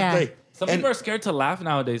 hit, Yeah, yeah. like- Some and- people are scared to laugh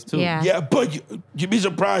nowadays too. Yeah. yeah, but you'd be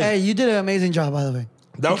surprised. Hey, you did an amazing job, by the way.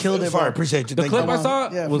 that was killed it, fire. bro. Appreciate you. The Thank clip you. I saw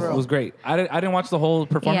Yeah, for real. was great. I didn't watch the whole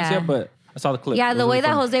performance Yeah. yet, but I saw the clip. Yeah, It the was way really that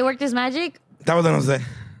funny. Jose worked his magic, That was what I was saying.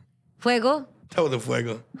 fuego. That was the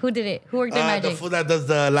fuego. Who did it? Who worked their The magic? fool that does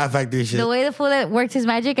the Laugh Factory shit. The way the fool that worked his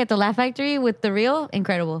magic at the Laugh Factory with the reel,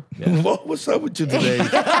 incredible. What's up with you today? You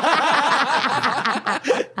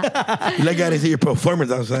like I didn't see your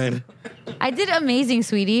performance. I'm saying. I did amazing,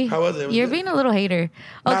 sweetie. How was it? It was You're good. being a little hater.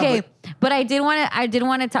 Nah, Okay, but I did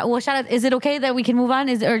want to talk. Well, shout out. Is it okay that we can move on?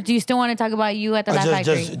 Or do you still want to talk about you at the Laugh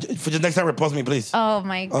Factory? Just next time, repost me, please. Oh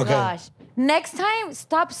my Okay. gosh. Next time,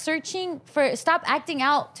 stop acting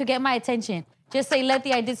out to get my attention. Just say,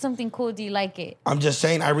 Letty, I did something cool. Do you like it? I'm just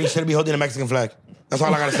saying, Irene shouldn't be holding a Mexican flag. That's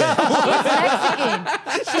all I gotta say.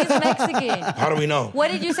 She's Mexican. How do we know? What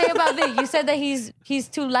did you say about Vic? You said that he's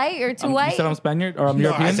too light or too You white? said I'm Spaniard or I'm No,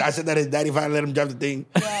 European? I said that his daddy finally let him drive the thing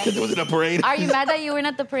because it was in a parade. Are you mad that you weren't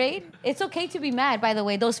at the parade? It's okay to be mad, by the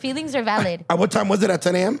way. Those feelings are valid. At what time was it? At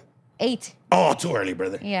 10 a.m.? 8. Oh, too early,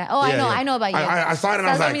 brother. Yeah. Oh, I know about you. I saw it and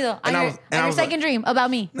I was like, On your second dream about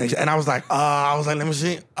me. and I was like, let me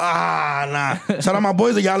see. Nah. Shout out my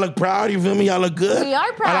boys. Y'all look proud. You feel me? Y'all look good. We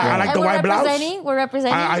are proud. I like And the white blouse. We're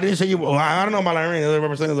representing. I didn't say you. Well, I don't know about Irene. The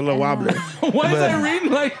representative is a little wobbly. Why is Irene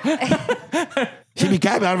like? She be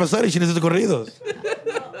capping. All of a sudden, she listens to corridos.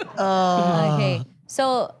 Okay.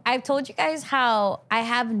 So I've told you guys how I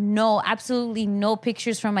have absolutely no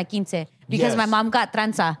pictures from my quince because Yes. my mom got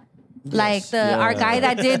tranza. Like Yes. our guy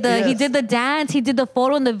that did he did the dance, he did the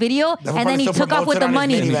photo and the video, That and then he probably still took off with promotes the it on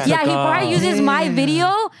his money. minivan. Yeah, he probably Took uses my Damn.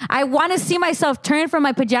 video. I want to see myself turn from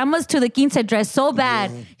my pajamas to the quince dress so bad.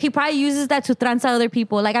 He probably uses that to tranza other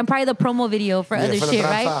people. Like I'm probably the promo video for other for the shit,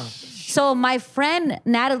 right? tranza. So my friend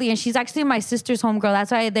Natalie, and she's actually my sister's homegirl. That's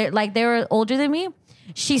why they were older than me.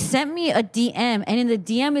 She sent me a DM, and in the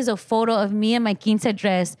DM is a photo of me in my quince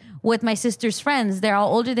dress with my sister's friends. They're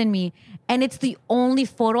all older than me, and it's the only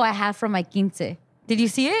photo I have from my quince. Did you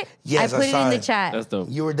see it? Yes, I put I it saw in the it. chat. That's dope.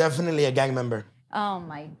 You were definitely a gang member. Oh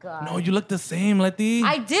my god! No, you look the same, Letty.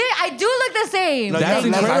 I do look the same. No, you That's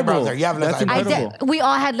have less incredible. eyebrows there. You have less That's eyebrows. incredible. We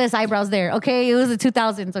all had less eyebrows there. Okay, it was the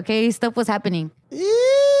 2000s. Okay, stuff was happening.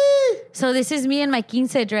 So this is me in my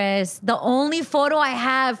quince dress. The only photo I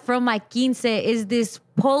have from my quince is this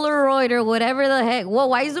Polaroid or whatever the heck. Whoa,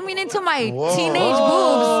 why are you zooming into my teenage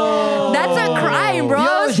boobs? That's a crime, bro. Yo,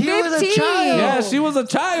 I was she was a 15. child. Yeah, she was a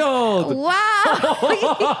child. Wow.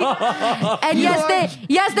 And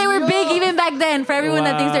yes, they were big even back then for everyone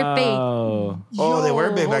that thinks they're fake. Wow. Oh, they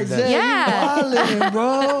were big back then. Jose, Yeah. you ballin',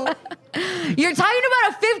 bro. You're talking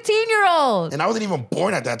about a 15-year-old. And I wasn't even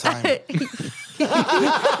born at that time.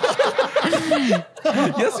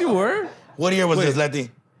 Yes, you were. What year was this, Letty?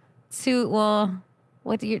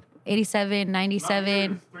 What year? 87,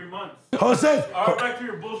 97. 3 months. Jose. All right, back to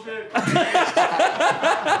your bullshit.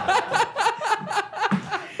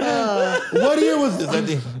 What year was this,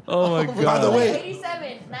 Letty? Oh my god. By the way,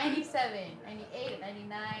 87, 97, 98,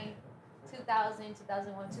 99, 2000,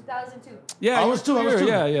 2001, 2002. Yeah, I was two, I was two.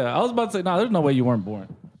 Yeah. I was about to say, no, there's no way you weren't born.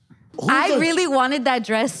 I really wanted that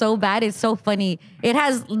dress so bad. It's so funny. It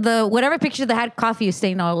has the whatever picture that had coffee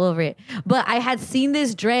stained all over it. But I had seen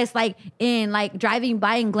this dress like in like driving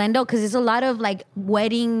by in Glendale because there's a lot of like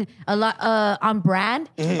wedding on brand,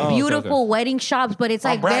 beautiful okay. wedding shops. But it's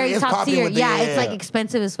On like brand, very it's top popular tier. with the- Yeah, yeah, it's like yeah.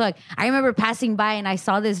 expensive as fuck. I remember passing by and I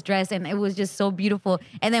saw this dress and it was just so beautiful.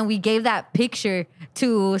 And then we gave that picture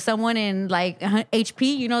to someone in like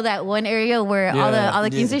HP. You know that one area where all Yeah. the Yeah.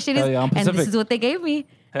 quince shit is. Hell yeah, on And this Pacific. is what they gave me.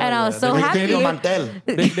 Hell And I yeah. was so They happy. Video Mantel.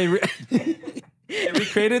 They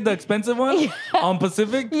recreated the expensive one on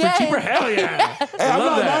Pacific Yes. for cheaper. Hell yeah. Hey, I'm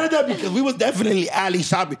love not that. mad at that because we was definitely alley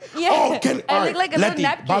shopping. Yeah. Oh, I look like a little Letty,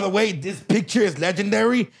 napkin. by the way, this picture is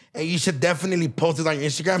legendary and you should definitely post it on your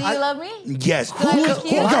Instagram. Do you love me? Yes. I look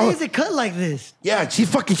cute? Why is it cut like this? Yeah, she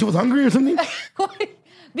was hungry or something.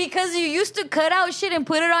 Because you used to cut out shit and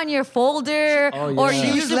put it on your folder, Oh, or yeah. you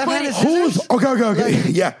She used to put left-handed it. scissors? Who's okay?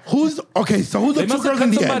 Yeah. Who's okay? So who's the They two must have girls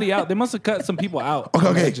in cut the somebody end? out. They must have cut some people out. Okay,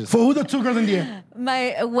 on the okay. edges. So who's the two girls in the end?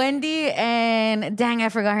 My Wendy and dang, I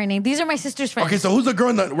forgot her name. These are my sister's friends. Okay, so who's the girl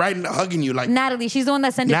in the right hugging you? Like Natalie, she's the one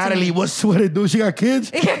that sent it to Natalie, me. what it do? She got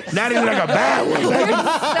kids? Natalie like a bad one. She's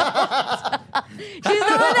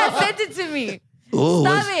the one that sent it to me. Ooh,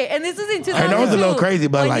 Stop it. And this was in 2002. I know it's a little crazy,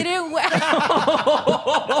 but When like- you didn't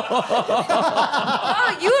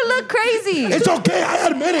oh, you look crazy. It's okay, I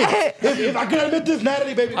admit it. If I can admit this,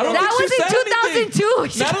 Natalie, baby. I don't That think she was in said 2002.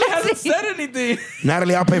 anything. Natalie hasn't said anything.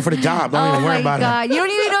 Natalie, I'll pay for the job. Don't Oh even worry my about God. it. You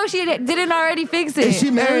don't even know she didn't already fix it. Is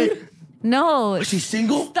she married? No. Is she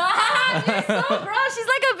single? Stop. You're so gross. She's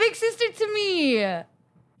like a big sister to me. You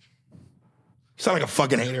sound like a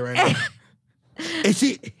fucking hater right now. Is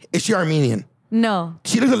she Armenian? No.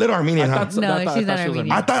 She looks a little Armenian, huh? No, she's not she was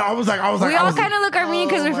Armenian. I thought I was like, We all kind of look Armenian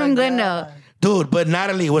because we're from Glendale. dude, but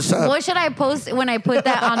Natalie, what's up? What should I post when I put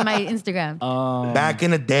that on my Instagram? Back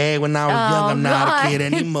in the day when I was young, I'm not God. a kid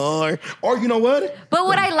anymore. Or you know what? But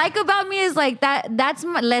what I like about me is like that's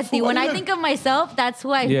my Leslie. So what When do I you- think of myself, that's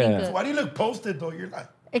who I Yeah. think Why do you look posted though? You're like,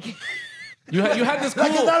 of. You had this cool.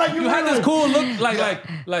 Like, it's not like you you had were- this cool look like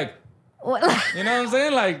You know what I'm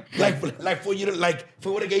saying? Like for you to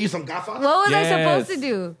for to get you some gafas. What was I supposed Yes. to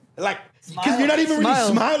do? Like because you're not even really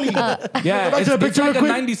smiling. Yeah, Go back to the it's picture like a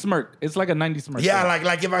real quick. 90s smirk. It's like a 90s smirk. Yeah,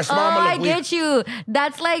 like if I smile, Oh, I'm gonna I look weak. get you.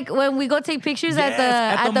 That's like when we go take pictures Yes,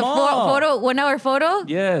 at the mall. photo 1 hour photo.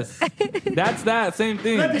 Yes. That's that. Same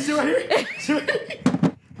thing. Let me see right here. See right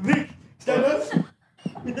here. Vic, stand up.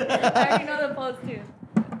 I already know the pose too.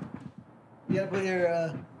 You gotta put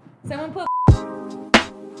your. Someone put.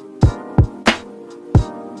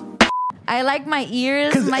 I like my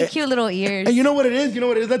ears, 'Cause, my cute little ears. And you know what it is?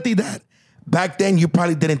 I think that back then you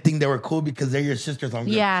probably didn't think they were cool because they're your sisters.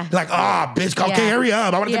 Yeah. Like, bitch, okay, Yeah. hurry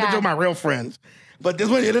up. I want to take Yeah. a picture of my real friends. But this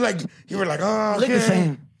one, you were like, oh, Look the okay.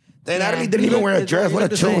 same. They Natalie didn't even wear a dress. What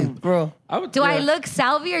a tune. bro. Do I look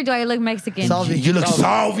Salvi or do I look Mexican? Salvi. You look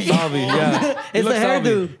salvi. Salvi, yeah. It's the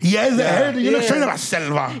hairdo. Yeah, it's the hair. You look Yeah. straight out of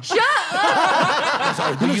selva. Shut up!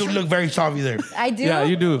 Sorry, you look very salvi there. I do. Yeah,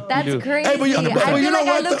 you do. That's You do. crazy. Hey, but you I know feel like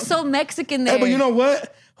I what, look though? so Mexican there. Hey, but you know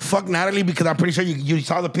what? Fuck Natalie, because I'm pretty sure you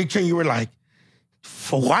saw the picture and you were like,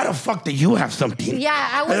 why the fuck do you have something? Yeah,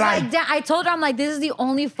 I was like, I told her, I'm like, this is the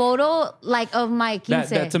only photo like of my quince.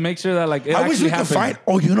 That to make sure that like it I wish actually we could happened. find.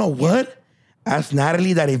 Oh, you know what? Ask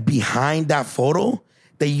Natalie that if behind that photo,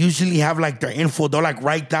 they usually have like their info. They'll like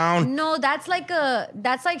write down. No, that's like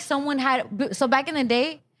someone had. So back in the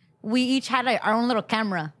day, we each had our own little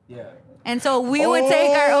camera. Yeah. And so we would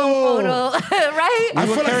take our own photo, right? I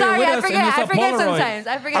feel like- Sorry, I with us, and forget. it's a I forget Polaroid. sometimes.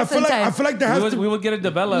 I feel like there has to. We would get it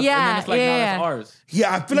developed, Yeah, and then it's like, yeah, no, yeah. that's ours.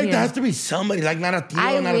 Yeah, I feel like Yeah. there has to be somebody like not a tia,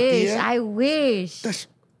 I not a wish. tia. I wish.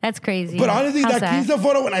 That's crazy. But honestly, How that sad. Kisa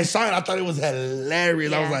photo when I saw it, I thought it was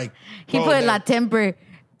hilarious. I was Yeah. like, He bro, put that- La Temper.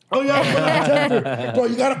 Oh yeah, bro,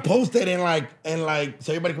 you gotta post it and like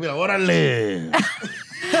so everybody can be like, orale.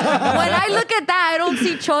 When I look at that, I don't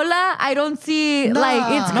see chola. I don't see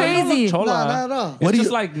like it's No, you don't look crazy. chola. No, not at all. It's What do just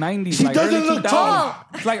you- like 90s. She like doesn't early look 2000s. tall.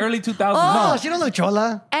 It's like early 2000s. No, No. she don't look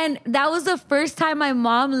chola. And that was the first time my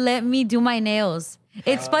mom let me do my nails.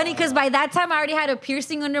 It's funny because by that time I already had a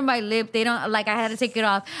piercing under my lip. They don't like I had to take it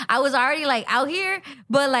off. I was already like out here,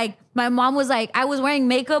 but like my mom was like, I was wearing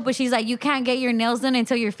makeup, but she's like, you can't get your nails done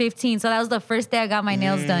until you're 15. So that was the first day I got my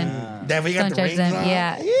nails done. That we got Don't the judge rings them. on?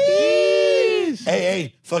 Yeah.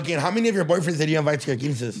 Hey, fucking, how many of your boyfriends did you invite to your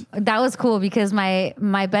quinces? That was cool because my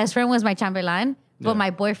best friend was my chambelán, but Yeah. my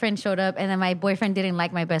boyfriend showed up, and then my boyfriend didn't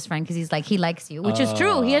like my best friend because he's like, he likes you, which is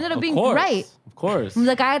true. He ended up Of being course. right. Of course.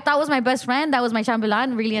 The guy I thought was my best friend, that was my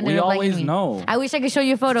chambelán, really ended We up liking always me. know. I wish I could show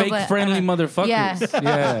you a photo, Fake but friendly motherfuckers. Yeah.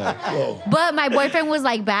 Yeah. But my boyfriend was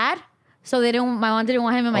like bad, so my mom didn't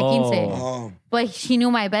want him in my quince. Oh. But she knew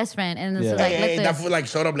my best friend, and so Yeah. like, Hey, look that this. fool like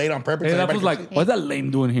showed up late on purpose. Hey, so that was everybody like, could what's that lame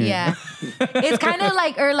doing here? Yeah, it's kind of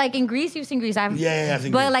like like in Greece. You've seen Greece, Yeah, I've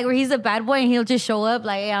seen But Greece. like where he's a bad boy and he'll just show up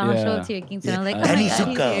like, hey, I'll Yeah. show up to your quince. And I'm like, oh And my he's God,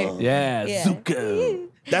 he's here. Zuko. Yeah, Yeah. Zuko.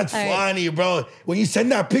 That's All right. funny, bro. When you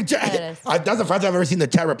send that picture, Yes. that's the first time I've ever seen the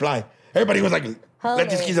chat reply. Everybody was like, let this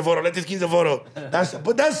Hilarious. kid's a photo, let this kid's a photo.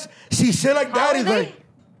 See, shit like How that are is they? like,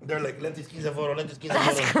 they're like, let this kid's a photo, let this kid's a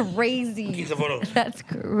That's photo. crazy. Kid's a photo. That's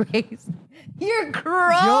crazy. You're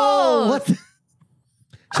gross. Yo, what?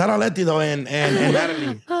 Shout out Letty though and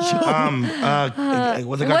Natalie. What's it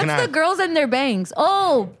What's called? the girls and their bangs?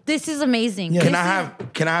 Oh, this is amazing. Yeah. Can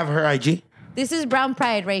This I have her IG? This is Brown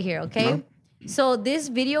Pride right here, okay? So this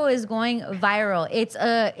video is going viral. It's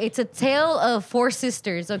a tale of four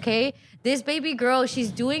sisters, okay? This baby girl,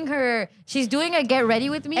 she's doing a get ready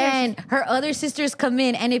with me, and her other sisters come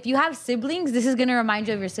in. And if you have siblings, this is gonna remind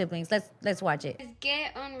you of your siblings. Let's watch it.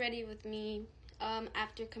 Get unready with me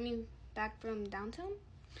after coming back from downtown.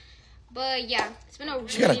 But yeah, it's been a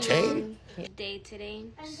She got a really chain? long day today.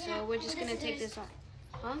 So we're just gonna take this off.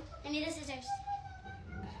 Huh? I need the scissors.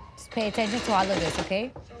 Just pay attention to all of this,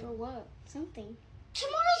 okay? For what? Something.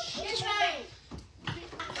 Tomorrow's trying.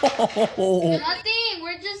 Nothing.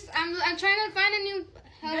 We're just I'm trying to find a new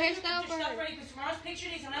hairstyle for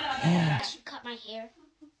her. She cut my hair.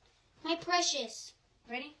 My precious.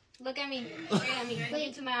 Ready? Look at me. Straight at me. Look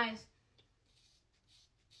into my eyes.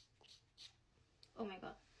 Oh my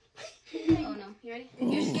god. Oh no. You ready?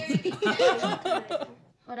 You're scared.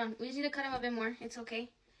 Hold on. We just need to cut him a bit more. It's okay.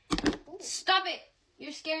 Stop it.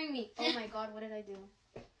 You're scaring me. Oh my god. What did I do?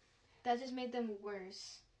 That just made them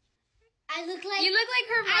worse. I look like You look like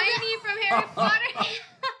Hermione from Harry Potter.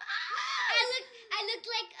 I look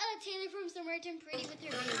like Taylor from Samaritan Pretty with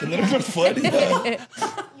her A little bit funny.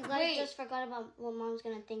 You guys just forgot about what mom's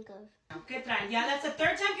gonna think of. ¿Qué traen? Ya, that's the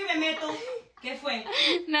third time que me meto. ¿Qué fue?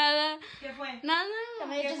 Nada. ¿Qué fue? Nada.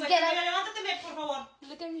 Somebody ¿Qué just fue? get Camila, up. levántate, por favor.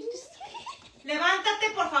 Look at me.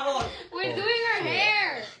 Levántate, por favor. We're doing her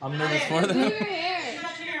hair. I'm nervous for We're doing that. her hair. You're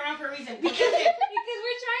not turning around for a reason. ¿Por qué? Because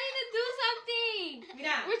we're trying to do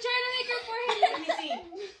trying to make her forehead. Let me see.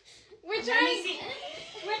 We're Let trying. me see.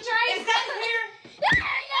 We're trying. Is that clear?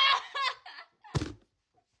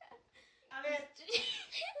 A ver.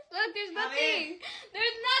 Look, there's A nothing.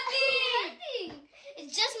 There's nothing.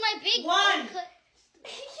 It's just my big One. cut.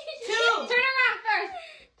 Two. Turn around first.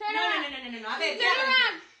 Turn No. around. A ver, Turn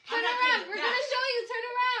around. I'm Turn not around. kidding. We're Yeah. gonna show you. Turn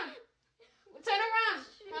around. Turn around.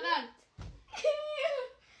 Hold on.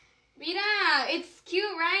 Mira, it's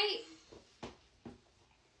cute, right?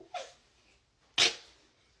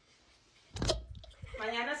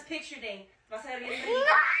 Mañana's picture day. Vas a ver bien bonito.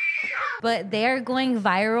 But they're going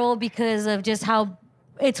viral because of just how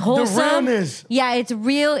it's wholesome. realness. Yeah, it's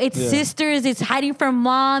real. It's Yeah. sisters. It's hiding from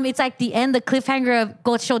mom. It's like the end, the cliffhanger of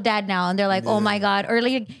go show dad now. And they're like, oh my God.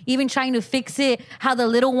 Earlier, even trying to fix it, how the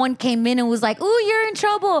little one came in and was like, ooh, you're in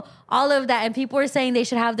trouble. All of that. And people are saying they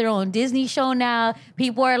should have their own Disney show now.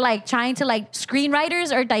 People are like trying to like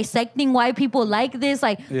screenwriters are dissecting why people like this.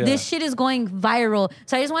 Like this shit is going viral.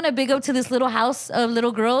 So I just want to big up to this little house of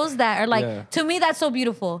little girls that are like, to me, that's so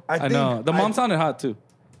beautiful. I know. The mom sounded hot too.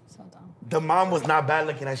 The mom was not bad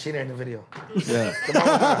looking. I seen her in the video. Yeah.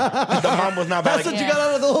 The mom was not bad That's what looking. you got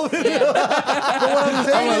out of the whole video. But what I'm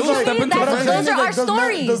saying like, is, ooh, step into That's- friends. those are our those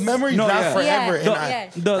stories. Those memories No, last yeah. forever. Yeah.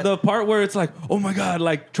 And Yeah. The part where it's like, oh my God,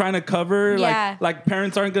 like trying to cover, Yeah. like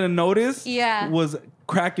parents aren't gonna notice, Yeah. was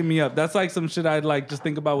cracking me up. That's like some shit I'd like just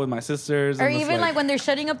think about with my sisters. Or and it's even like when they're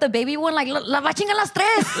shutting up the baby one, like la va chinga las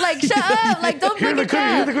tres, like shut up, like don't Here's the fucking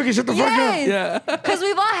cookie, here's the cookie, shut the fuck up. Yeah. Because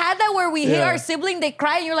we've all had that where we hit Yeah. our sibling, they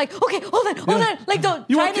cry, and you're like, okay, hold on, like don't.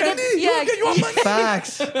 You trying want candy? to get, You want money?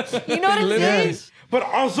 Facts. you know what I'm saying? Yes. But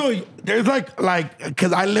also, there's like,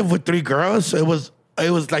 because I live with 3 girls, so it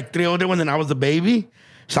was like 3 older ones, and I was the baby.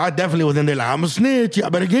 So I definitely was in there like, I'm a snitch. I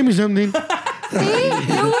better give me something. See,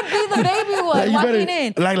 you would be the baby one you walking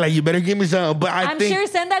better, in. like you better give me something. But I'm think, sure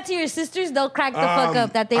send that to your sisters, they'll crack the fuck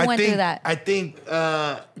up that they I went think, through that. I think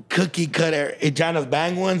Cookie cut her Jana's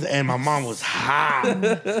bang ones, and my mom was hot.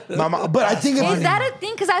 But I think Is that a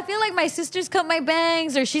thing? Because I feel like my sister's cut my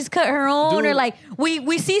bangs, or she's cut her own, or Dude. like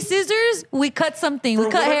we see scissors, we cut something, For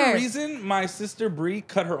we cut whatever hair. reason, my sister Bree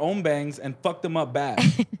cut her own bangs and fucked them up bad.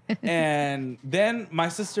 And then my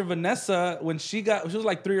sister Vanessa, when she was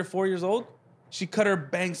like 3 or 4 years old, she cut her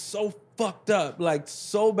bangs so fucked up, like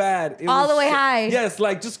so bad. It All was the way so- high. Yes,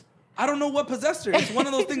 like just I don't know what possessed her. It's one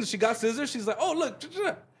of those things. She got scissors. She's like, oh look,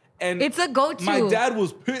 and It's a go-to. My dad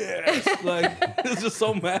was pissed. Like, it's just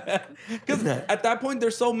so mad because at that point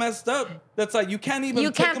they're so messed up. That's like you can't even You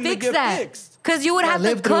take can't them to fix get that. fixed. Because you would have to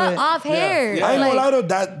live through cut it. off hair. Yeah. I ain't Like, gonna lie though,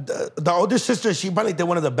 that the older sister, she probably did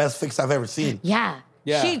one of the best fixes I've ever seen. yeah.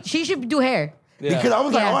 Yeah. She should do hair. Yeah. Because I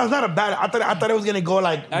was like, Yeah. oh, it's not a bad. I thought it was gonna go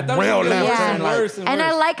like I thought it real was gonna left get Yeah. turn, worse like, And I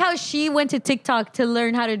worse. like how she went to TikTok to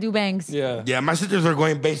learn how to do bangs. Yeah. yeah, my sisters were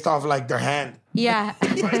going based off like their hand. Yeah.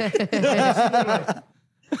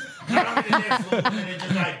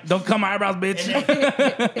 Don't cut my eyebrows, bitch.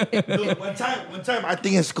 Dude, one time, I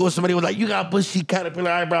think in school somebody was like, "You got bushy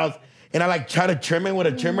caterpillar eyebrows," and I like tried to trim it with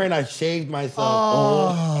a trimmer, and I shaved myself.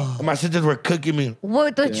 Oh. And my sisters were cooking me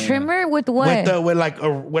With the trimmer? With what? with like A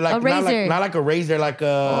not razor. not like a razor, like a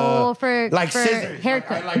Oh, for scissors.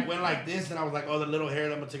 haircut. Like, I like went like this, and I was like, "Oh, the little hair,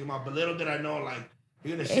 I'm gonna take them off." But little did I know, like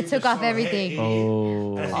you're gonna shave took the off sole head, everything. idiot.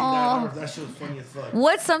 Oh. And I think that shit was funny as fuck.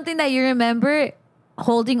 What's something that you remember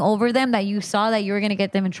holding over them that you saw that you were going to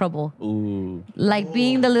get them in trouble? Ooh. Like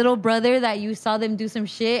being the little brother that you saw them do some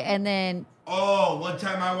shit and then... Oh, one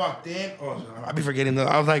time I walked in. Oh, I be forgetting that.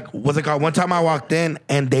 I was like, what's it called? One time I walked in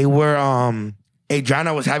and they were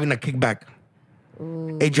Adriana was having a kickback.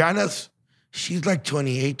 Adriana's she's like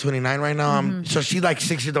 28, 29 right now. So she's like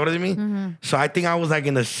 6 years older than me. So I think I was like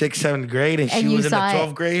in the 6th, 7th grade and she you was in the saw it.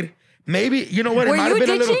 12th grade.Maybe, you know what? Were it might you have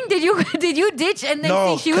been ditching? a little... Did you ditch and then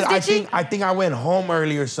No, see she was 'cause ditching? I think I went home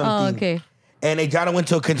early or something. Oh, okay. And Adriana went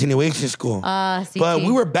to a continuation school. See. But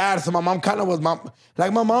we were bad, so my mom kind of was my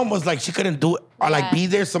mom was like she couldn't do it or like Yeah. be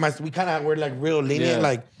there, so we kind of were like real lenient, Yeah.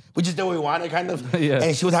 like we just did what we wanted, kind of. Yeah.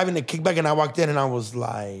 And she was having a kickback, and I walked in, and I was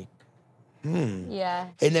like, Yeah.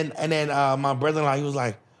 and then my brother-in-law, he was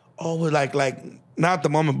like, oh, we're like not at the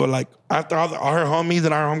moment, but like after all her homies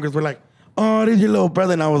and our homegirls were like, oh, this is your little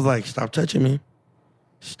brother, and I was like, stop touching me,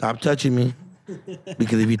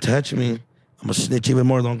 because if you touch me, I'm gonna snitch even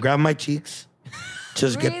more. Don't grab my cheeks.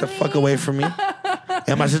 Just get the fuck away from me.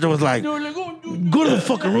 And my sister was like, go to the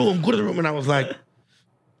fucking room, go to the room. And I was like,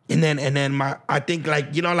 and then I think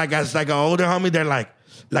like, you know, like as like an older homie, they're like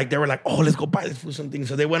they were like, oh, let's go buy this food, something.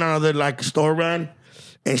 So they went on another like store run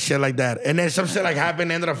and shit like that. And then some shit like happened,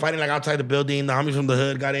 ended up fighting like outside the building. The homies from the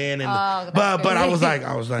hood got in. And but I was like,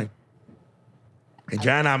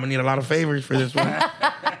 Adriana, I'm gonna need a lot of favors for this one.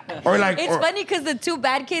 Or like, It's funny because the two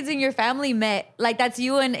bad kids in your family met. Like, that's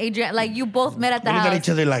you and Adrian. Like, you both met at the they look house. at each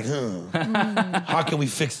other like, how can we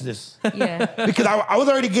fix this? Yeah. Because I was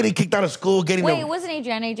already getting kicked out of school, Wait, it wasn't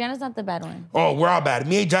Adriana. Adriana's not the bad one. Oh, we're all bad.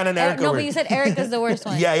 Me, Adriana, and Erica. No, but you said Erica's the worst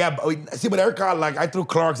one. Yeah. But Erica, like, I threw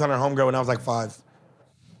Clorox on her homegirl when I was like 5.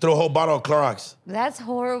 Threw a whole bottle of Clorox. That's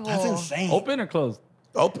horrible. That's insane. Open or closed?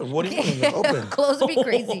 Open. What do you mean? Open. Close would be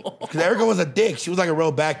crazy. Because Erica was a dick. She was like a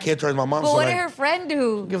real bad kid towards my mom. But so what like, did her friend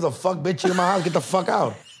do? gives a fuck, bitch. You in my house? Get the fuck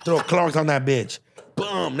out. Throw a Clorox on that bitch.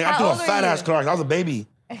 Boom. Nigga, I How threw a old are fat you? ass Clorox. I was a baby.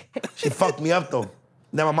 She fucked me up though.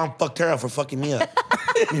 Then my mom fucked her up for fucking me up.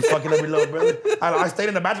 Me fucking every little brother. I stayed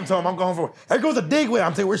in the bathroom till my mom go home for. Erica was a dig with.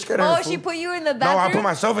 I'm saying we're scared of her. Oh, she fool. put you in the No, bathroom? I put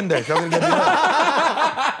myself in there. 'Cause I was gonna get beat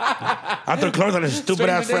up. I threw Clorox on this stupid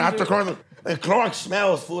ass friend. I threw Clorox. And Clorox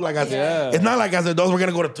smells, fool. Like I said, Yeah. it's not like I said those were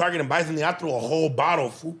gonna go to Target and buy something. I threw a whole bottle,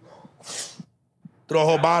 fool. Threw a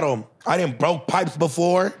whole bottle. I didn't broke pipes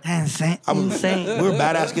before. Insane. We were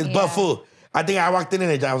badass kids, but fool. I think I walked in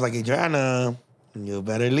and I was like, Adriana, you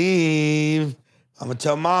better leave. I'm gonna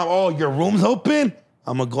tell mom, oh, your room's open.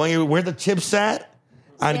 I'm gonna go in here. Where the chips at?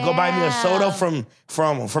 I'd go buy me a soda from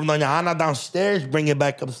Doña Ana downstairs, bring it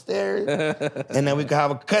back upstairs, and then we could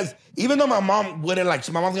have a. Cause even though my mom wouldn't like,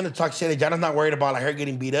 my mom's gonna talk shit. Adriana's not worried about like her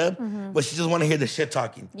getting beat up, but she just want to hear the shit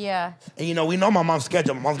talking. Yeah. And you know, we know my mom's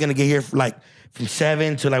schedule. My mom's gonna get here like from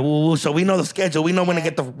 7 to like woo woo. So we know the schedule. We know when to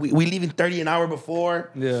get we leaving 30 an hour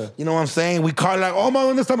before. Yeah. You know what I'm saying? We call like, oh,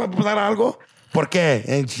 mom, ¿dónde está para pasar algo? ¿Por qué?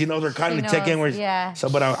 And she knows we're calling She to check in. knows, yeah. So,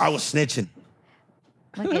 but I was snitching.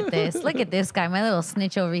 Look at this. Look at this guy, my little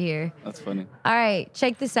snitch over here. That's funny. All right,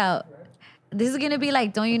 check this out. This is going to be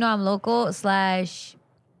like, don't you know I'm local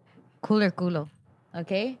 / cooler culo.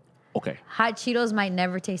 Okay? Okay. Hot Cheetos might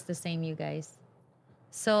never taste the same, you guys.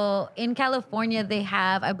 So in California, they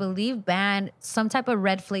have, I believe, banned some type of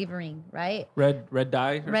red flavoring, right? Red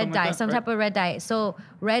dye? Or Red dye, some type of red dye. So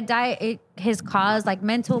red dye, it has caused like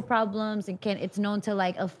mental problems and it's known to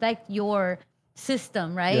like affect your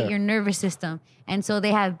system, right? Yeah. Your nervous system. And so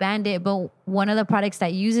they have banned it, but one of the products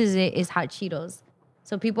that uses it is Hot Cheetos.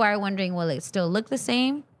 So people are wondering, will it still look the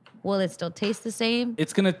same? Will it still taste the same?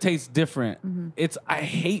 It's gonna taste different. I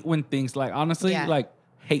hate when things like honestly, Yeah. like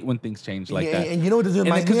hate when things change like that. And you know what this is?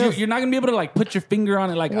 Because you're not gonna be able to like put your finger on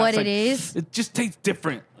it like What it's it like, is? It just tastes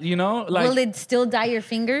different, you know? Like Will it still dye your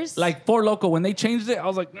fingers? like Four Loko, when they changed it, I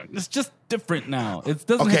was like, it's just different now. It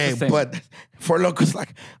doesn't hit okay, the same. but for Locos,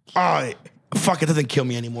 like, oh, fuck, it doesn't kill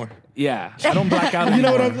me anymore. Yeah, I don't black out. You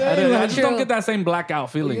know what anymore. I'm saying? I just True. don't get that same blackout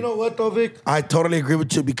feeling. You know what, though, Vic? I totally agree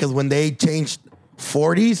with you because when they changed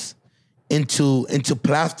 40s into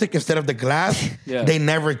plastic instead of the glass, Yeah. they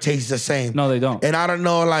never taste the same. No, they don't. And I don't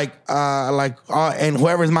know, and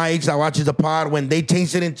whoever's my age that watches the pod, when they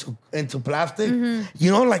changed it into plastic,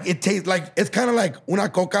 you know, like it tastes like it's kind of like una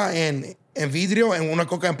coca en vidrio and una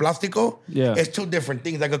coca en plástico. Yeah. It's two different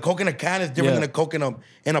things. Like a Coke in a can is different Yeah. than a Coke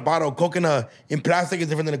in a bottle. Coke in plastic is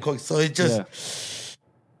different than a Coke. So it just. Yeah.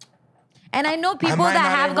 And I know people might that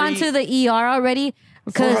not have ever gone eat- to the ER already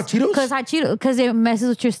because Hot Cheetos? because it messes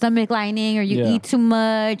with your stomach lining or you Yeah. eat too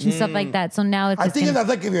much and stuff like that. So now it's I just think gonna- that's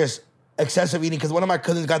like if you're excessive eating, because one of my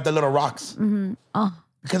cousins got the little rocks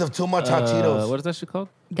because of too much hot Cheetos. What is that shit called?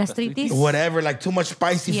 gastritis. Whatever, like too much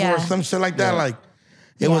spicy food Yeah. or some shit like that. Yeah. Like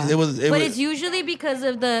it was. But was, it's usually because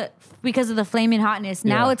of the flaming hotness.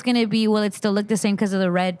 Now Yeah. it's gonna be, will it still look the same because of the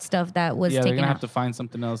red stuff that was Yeah, they're taken gonna out? have to find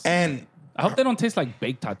something else. and I hope they don't taste like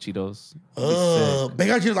baked hot Cheetos. big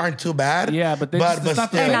hot Cheetos aren't too bad. Yeah, but it's not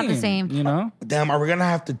the They're same. not the same. You know? Damn, are we gonna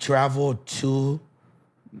have to travel to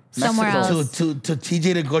Somewhere Mexico. else. to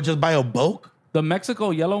TJ to go just buy a bulk? The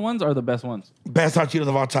Mexico yellow ones are the best ones. Best hot Cheetos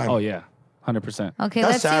of all time. Oh yeah, 100%. Okay,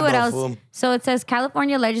 That's let's see sad what though, else. fool. So it says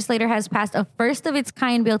California legislator has passed a first of its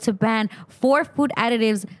kind bill to ban 4 food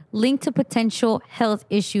additives linked to potential health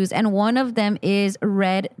issues, and one of them is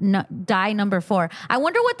dye number 4. I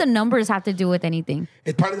wonder what the numbers have to do with anything.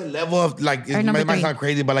 It's probably the level of like. It number might 3. sound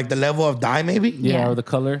crazy, but like the level of dye, maybe. Yeah, Yeah. or the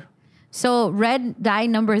color. So red dye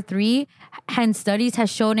number 3, and studies has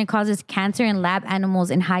shown it causes cancer in lab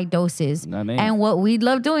animals in high doses. Nah, man. And what we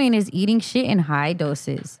love doing is eating shit in high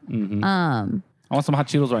doses. I want some hot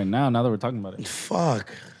Cheetos right now. Now that we're talking about it.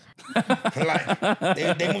 Fuck.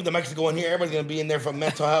 Like they moved to Mexico in here. Everybody's gonna be in there for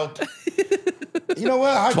mental health. You know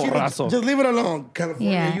what? Hot Cheetos, Chorrazo. just leave it alone,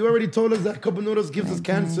 California. Yeah. You already told us that cup of noodles gives us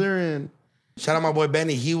cancer. And shout out my boy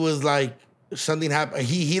Benny. He was like something happened.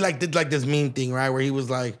 He like did like this meme thing, right? Where he was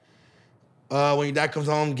like, when your dad comes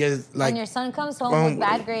home, gets like When your son comes home with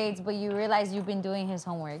bad grades, but you realize you've been doing his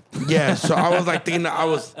homework. yeah. So I was like thinking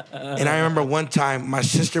and I remember one time my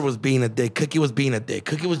sister was being a dick. Cookie was being a dick.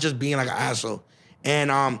 Cookie was just being like an asshole. And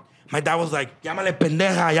my dad was like, llámale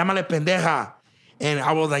pendeja. And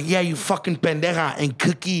I was like, yeah, you fucking pendeja. And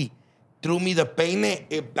Cookie threw me the peine.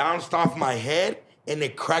 It bounced off my head and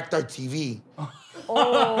it cracked our TV.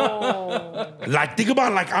 Oh. Like, think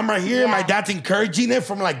about it, like I'm right here, Yeah. my dad's encouraging it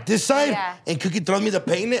from like this side, Yeah. and Cookie throws me the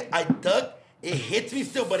peine. I duck, it hits me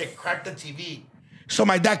still, but it cracked the TV. So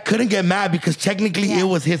my dad couldn't get mad because technically it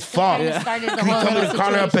was his fault. Kinda started the He whole told me to little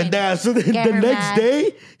call her a situation. pendeja. So then Get the her next mad.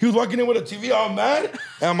 day, he was walking in with a TV all mad.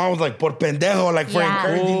 And mom was like, por pendejo, like for Yeah.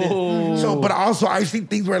 encouraging Oh. it. So, but also I see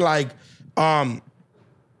things where like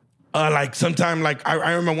sometime, like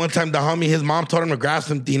I remember one time the homie, his mom told him to grab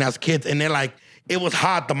something as kids, and then like it was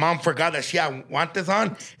hot. The mom forgot that she had guantes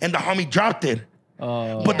on, and the homie dropped it.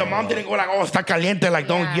 But the mom didn't go like, oh, está caliente, like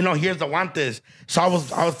don't, Yeah. here's the guantes. So I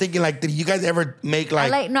was thinking like, did you guys ever make I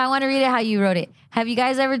want to read it how you wrote it. Have you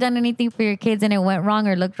guys ever done anything for your kids and it went wrong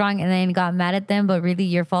or looked wrong and then got mad at them, but really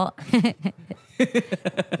your fault?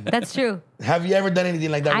 That's true. have you ever done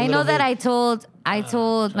anything like that? I with know little that Vic? I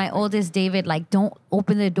told my oldest David, like, don't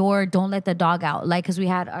open the door, don't let the dog out. Like, because we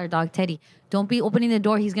had our dog Teddy. Don't be opening the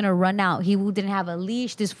door, he's gonna run out. He didn't have a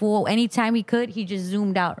leash. This fool, anytime he could, he just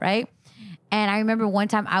zoomed out, right? And I remember one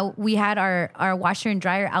time we had our washer and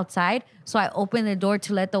dryer outside. So I opened the door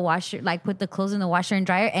to let the washer, like put the clothes in the washer and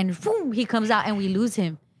dryer, and boom, he comes out and we lose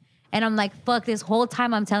him. And I'm like, fuck, this whole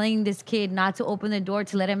time I'm telling this kid not to open the door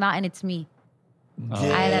to let him out, and it's me.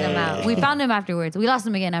 I let him out. We found him afterwards. We lost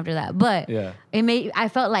him again after that. But I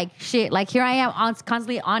felt like shit. Like here I am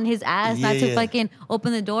constantly on his ass not to fucking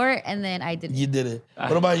open the door, and then I didn't. You did it.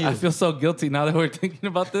 What about you? I feel so guilty now that we're thinking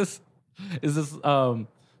about this. Is this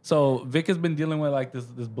so Vic has been dealing with like this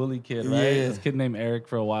bully kid, right? Yeah. This kid named Eric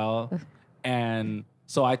for a while. And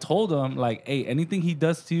so I told him, like, hey, anything he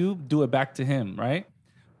does to you, do it back to him, right?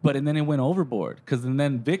 But and then it went overboard. Cause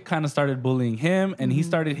then Vic kind of started bullying him and he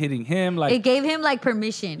started hitting him. Like It gave him like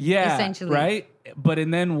permission, essentially. Right? But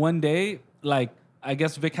and then one day, like, I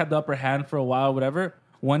guess Vic had the upper hand for a while, whatever.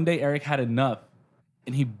 One day Eric had enough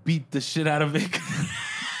and he beat the shit out of Vic.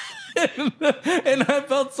 and I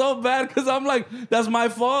felt so bad because I'm like, that's my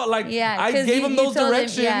fault. Like, I gave him those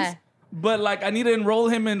directions. But like, I need to enroll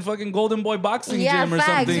him in fucking Goldenboy boxing gym or facts.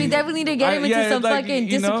 something. We definitely need to get him into some fucking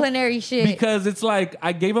disciplinary shit. Because it's like,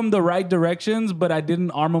 I gave him the right directions, but I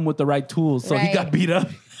didn't arm him with the right tools. So he Right. got beat up.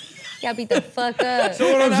 Got beat the fuck up. So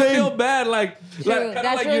what I'm And I saying, feel bad. Like kind of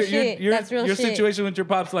That's like real shit. That's real your shit. situation with your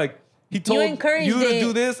pops, like, he told encouraged you to it.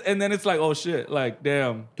 do this, and then it's like, oh shit, like,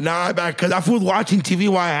 damn. nah, because that fool was watching TV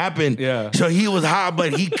while it happened. Yeah. So he was hot,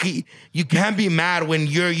 but you can't be mad when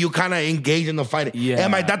you kind of engage in the fight. Yeah.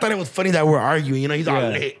 And my dad thought it was funny that we're arguing. He's all Yeah.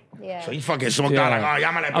 lit. Yeah. So he fucking smoked out like, oh,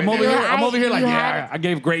 llámale I'm over pendejo. here. I'm over here like, You yeah, had- I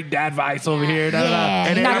gave great dad advice over here. Da, da, da. Yeah,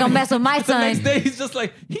 And you're then not gonna mess with my But the next son. day, he's just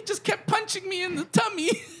like, he just kept punching me in the tummy.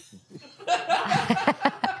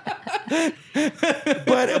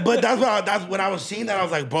 But that's when I was seeing that, I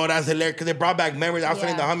was like, bro, that's hilarious because it brought back memories. I was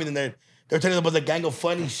telling the homies and they're telling about the gang of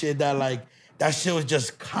funny shit that like that shit was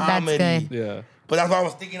just comedy. good. Yeah. But that's what I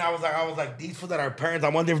was thinking. I was like, these fools that are parents, I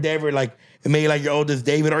wonder if they ever like maybe like your oldest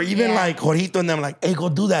David or even Yeah. like Jorgito and them like, hey, go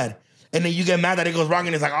do that. And then you get mad that it goes wrong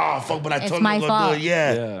and it's like, oh fuck, but I It's told him my to go fault. do it.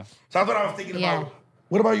 Yeah. Yeah. So that's what I was thinking Yeah. about.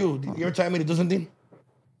 What about you? Did you ever try me to do something?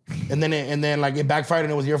 And then like it backfired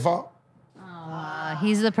and it was your fault?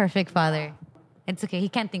 He's the perfect father. It's okay. He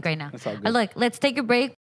can't think right now. That's all good. Look, let's take a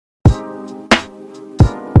break.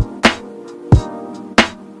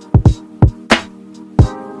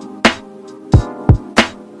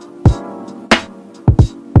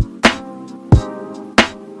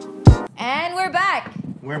 And we're back.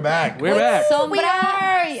 We're back. We're back.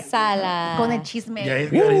 Sombra Sala. Con el chisme. Yeah, he's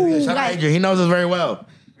good. Shout out Adrian. He knows us very well.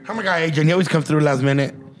 How my guy Adrian? He always comes through last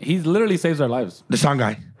minute. He literally saves our lives. The song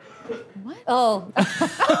guy. Oh, Okay, because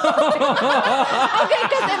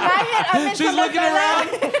in my head, I meant She's to look looking around.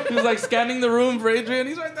 She's like scanning the room for Adrian.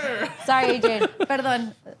 He's right there. sorry, Adrian.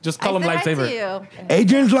 Perdón. Just call him I said hi lifesaver. to you.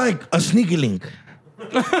 Adrian's like a sneaky link.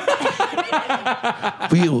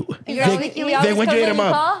 For you. You're a sneaky link. Vic, when you hit him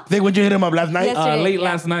up? Vic, when you hit him up last night? Yesterday. Late Yeah.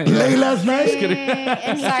 last night. Late last night?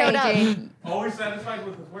 And he Sorry, showed up. Adrian. Always satisfied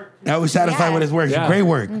with his work. I was satisfied Yeah. with his work. Yeah. Great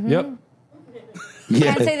work. Yep.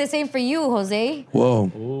 Yeah. Can't say the same for you, Jose. Whoa.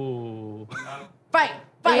 Ooh. Fight.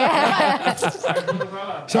 Fight. Yeah.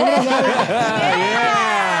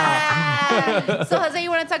 So, Jose, you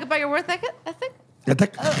want to talk about your work ethic?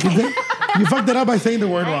 You fucked it up by saying the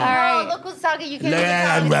word wrong. All right. Look who's talking. You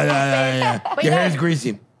can't even talk. But Your yeah. hair is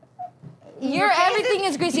greasy. Everything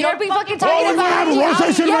is greasy. You're Don't be fucking fucking- talking Oh, about we're gonna have a me. roast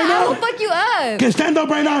session Yeah, right now? I will fuck you up. Okay, stand up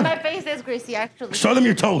right My now. face is greasy, actually. Show them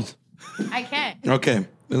your toes. I can't. Okay.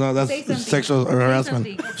 No, that's Say something. sexual harassment.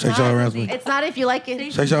 Say something. Sexual harassment. It's not if you like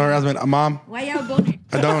it. Sexual harassment. Mom, Why y'all boner?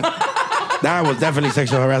 I don't. That was definitely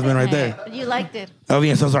sexual harassment right there. You liked it. LV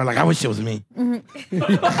and so sorry. Like, I wish it was me.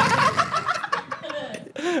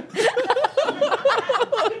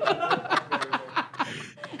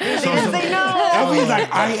 Say no. LV's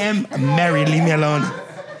like, I am married. Leave me alone.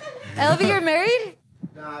 LV, you're married?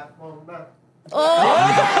 What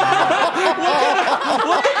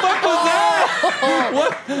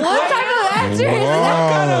type of answer is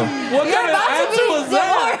that? What You're kind of about to answer be was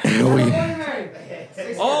that? divorced.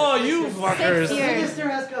 Oh, you fuckers.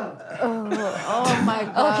 Oh my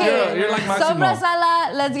god. Okay. You're like Maximo. Sombra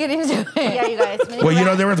Sala, let's get into it. Yeah, you guys. Well, you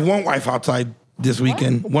know, there was one wife outside this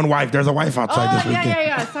weekend. One wife. There's a wife outside this weekend.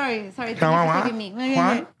 yeah. Sorry. Thank you for forgiving me.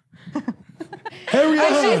 What?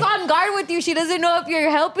 But she's on guard with you. She doesn't know if you're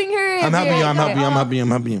helping her. I'm helping you. I'm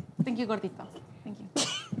helping you. Thank you, Gordito. Thank you.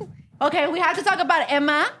 Okay, we have to talk about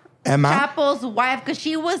Emma. Emma? Chapo's wife, because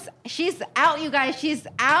she's out, you guys. She's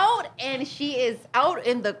out, and she is out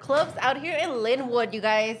in the clubs out here in Linwood, you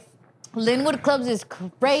guys. Linwood Clubs is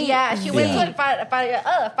crazy. Yeah, she went to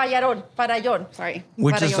Farallon. Sorry.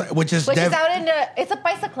 Which Farallon. is But she's out in it's a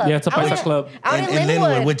paisa club. Yeah, it's a Out paisa in- club. Out in in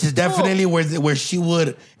Linwood. which is definitely where she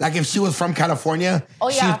would, like, if she was from California, Oh,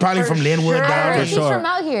 yeah, she's probably for from Linwood sure. down. She's sure. from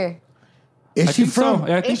out here. Is I she think from? so.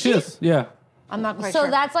 Yeah, I think Is she she? is. Yeah. I'm not quite So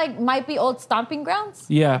sure. that's like might be old stomping grounds.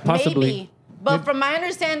 Yeah, possibly. Maybe. But from my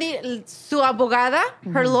understanding, su abogada,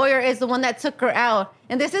 her lawyer, is the one that took her out.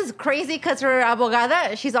 And this is crazy because her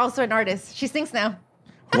abogada, she's also an artist. She sings now.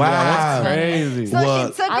 Wow. Crazy. So What?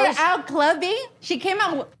 she took her out clubbing. She came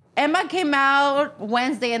out. Emma came out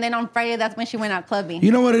Wednesday, and then on Friday, that's when she went out clubbing.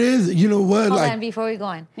 You know what it is? You know what? Hold Like, on, before we go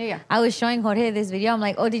on. Yeah. I was showing Jorge this video. I'm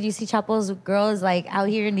like, oh, did you see Chapo's girls like out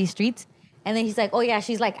here in these streets? And then he's like, oh yeah,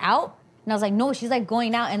 she's like out. And I was like, no, she's like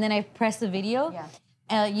going out. And then I pressed the video. Yeah.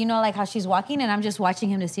 You know, like how she's walking, and I'm just watching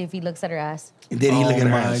him to see if he looks at her ass. did he look at her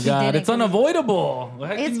my ass? God, didn't it's unavoidable. How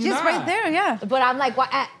It's can you just not? right there, yeah. But I'm like,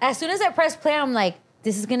 as soon as I press play, I'm like,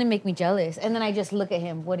 this is gonna make me jealous. And then I just look at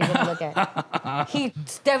him. What are you gonna look at? He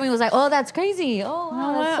definitely was like, oh, that's crazy. Oh,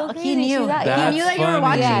 wow, that's so He crazy. knew. She's out. He knew that you were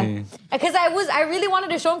funny. watching. Yeah, because I really wanted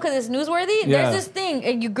to show him because it's newsworthy. Yeah. There's this thing,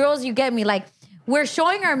 and you girls, you get me. Like, we're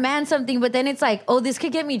showing our man something, but then it's like, oh, this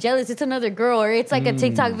could get me jealous. It's another girl, or it's like a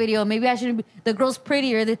TikTok video. Maybe I should. The girl's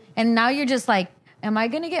prettier, and now you're just like, am I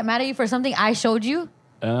gonna get mad at you for something I showed you?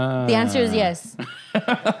 The answer is yes.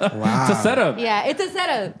 Wow. It's a setup. Yeah, it's a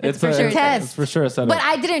setup. It's a- for sure. It's for sure a setup. But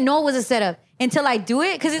I didn't know it was a setup until I do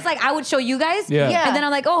it, because it's like I would show you guys, Yeah. Yeah. and then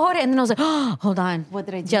I'm like, oh, hold it, and then I was like, oh, hold on, What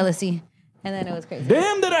did I do? jealousy, and then it was crazy.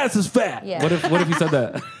 Damn, that ass is fat. Yeah. What if you said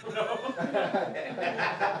that?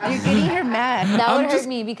 You're getting her mad. That would I'm hurt just-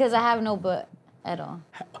 me because I have no butt at all.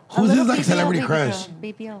 Who's his like celebrity crush?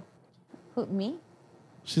 BPO. Who, me?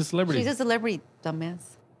 She's a celebrity. She's a celebrity,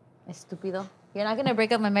 dumbass. Estúpido. You're not gonna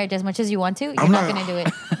break up my marriage as much as you want to. You're I'm not not- gonna do it.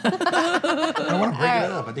 I don't want to break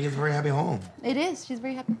it up. I think it's a very happy home. It is. She's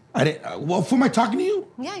very happy. I didn't. Well, who am I talking to you?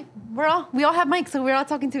 Yeah, we all have mics, so we're all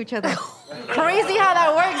talking to each other. Crazy how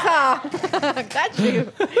that works, huh? Got you.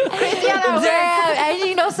 Crazy how that Damn,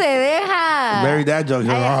 Angie no se deja. Very dad joke.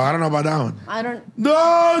 Oh, I don't know about that one. works. I don't.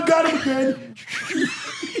 No, got him again.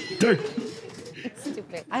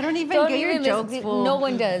 Stupid. I don't even Don't get your even jokes. listen. fool. No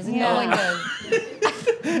one does. No Yeah. one does.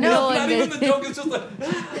 No one Not even does. the joke. It's just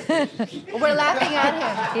like. We're laughing at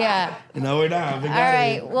him. Yeah. No, we're not. All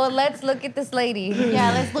right. Well, let's look at this lady.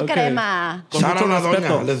 Yeah, let's look at Okay. Emma. Shout out mucho La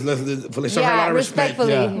Doña. respeto. Let's show her a lot of respect.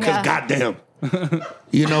 respectfully. Yeah. Because goddamn.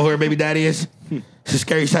 You know who her baby daddy is? It's a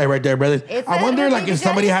scary sight right there, brother. Is I that wonder, her like, baby if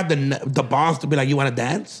somebody daddy? had the balls to be like, you want to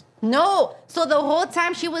dance? No. So the whole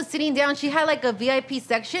time she was sitting down, she had like a VIP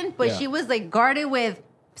section, but Yeah. she was like guarded with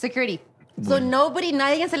security. So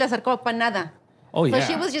nadie se le acercó para nada. Oh So yeah.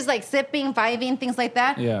 she was just like sipping, vibing, things like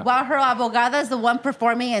that. Yeah. While her abogada is the one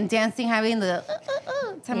performing and dancing, having the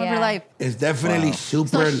time of her Yeah. life. It's definitely So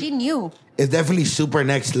super. she knew. It's definitely super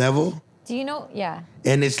next level. Do you know? Yeah.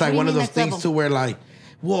 And it's like What do one you of mean those next things level? to where, like,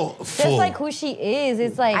 well, Just full. like who she is.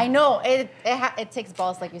 It's like I know it takes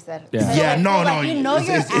balls, like you said. Yeah. So, Yeah, like, no, so, like, no, you know it's-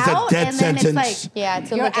 you're it's a out, death and then sentence. it's like Yeah,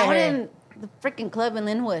 to you're look at out her. in the freaking club in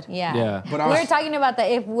Linwood. yeah. Yeah. But I We're was- talking about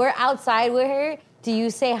that. If we're outside with her, do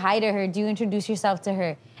you say hi to her? Do you introduce yourself to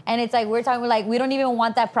her? And it's like we're talking like we don't even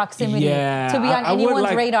want that proximity Yeah, to be on I would, anyone's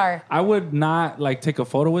like- radar. I would not like take a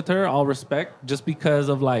photo with her. All respect, just because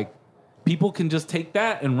of like people can just take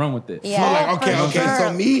that and run with it. Yeah. So, like, okay, for okay. sure.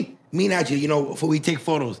 So me and actually, you know, if we take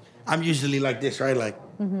photos, I'm usually like this, right? Like,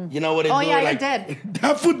 you know what it Oh, do? yeah, you're like, dead.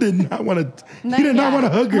 That fool did not want to. He did not yeah. want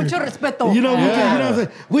to hug her. Mucho respeto. You know, Yeah. you know what I'm saying?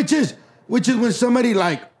 Which is when somebody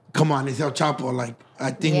like, come on, it's El Chapo. Like,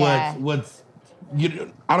 I think Yeah. what's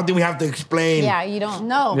I don't think we have to explain. Yeah, you don't.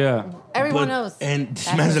 No. Yeah. Everyone but- knows. And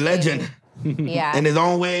this man's a legend. Yeah. In his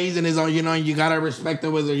own ways, in his own, you gotta respect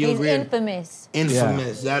him whether you He's agree. infamous.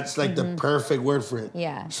 Infamous. That's like the perfect word for it.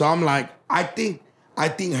 Yeah. So I'm like, I think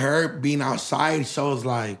her being outside shows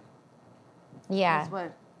like, Yeah.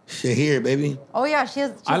 What? shit here, baby. Oh yeah, she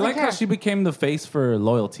has. I like how she became the face for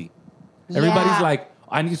loyalty. Everybody's Yeah. like,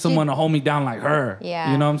 I need someone to hold me down like her.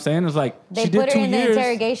 Yeah. You know what I'm saying? It's like, They she did put her 2 in the years.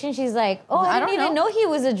 interrogation. She's like, "Oh, I didn't don't even know he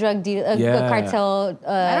was a drug dealer, a Yeah. cartel.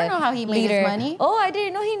 I don't know how he made his leader. money. Oh, I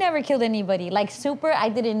didn't know he never killed anybody. Like super, I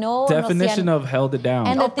didn't know. Definition no, of held it down.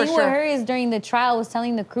 And Oh, the for thing with sure. her is during the trial, I was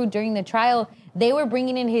telling the crew during the trial, they were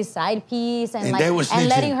bringing in his side piece and they were and snitching.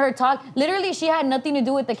 letting her talk. Literally, she had nothing to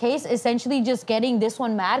do with the case. Essentially, just getting this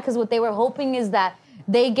one mad because what they were hoping is that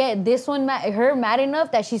they get this one her mad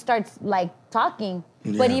enough that she starts like talking.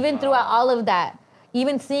 But Yeah. even throughout all of that,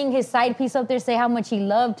 even seeing his side piece up there say how much he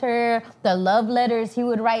loved her, the love letters he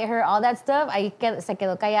would write her, all that stuff, se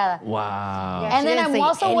quedó callada. Wow. Yeah. And She then didn't I'm say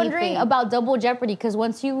also wondering anything. about double jeopardy because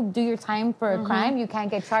once you do your time for a crime, you can't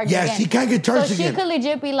get charged Yeah, again. she can't get charged so again. she could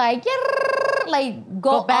legit be like,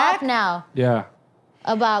 go back? off now Yeah.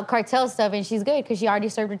 about cartel stuff, and she's good because she already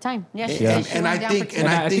served her time. Yeah, she Yeah. did. She And went I down think- for and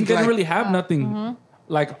two. I think they like- didn't really have nothing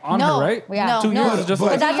like on No. her, right? Yeah. 2 No. years is just But-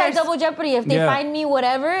 But like, that's like double jeopardy. If they Yeah. find me,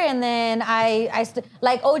 whatever, and then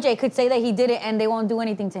like OJ could say that he did it, and they won't do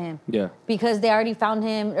anything to him yeah. because they already found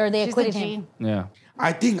him or they She's acquitted a G. him. Yeah.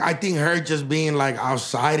 I think her just being like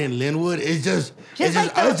outside in Linwood is just Just it's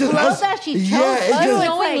like the it's just flow us- that she chose. Yeah, it's Us just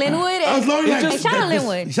knowing Linwood, us knowing It's like just- shout out this-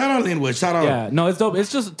 Linwood. Shout out Linwood. Shout out. Yeah. No, it's dope.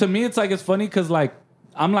 It's just, to me, it's like, it's funny because like,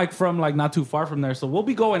 I'm like from like not too far from there. So we'll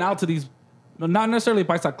be going out to these, not necessarily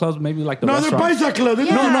Paisa clubs, maybe like the No, they're restaurants. Paisa Club. They're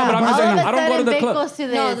Yeah. No, but I'm just All saying, of a I don't go to sudden, the Vic club. goes to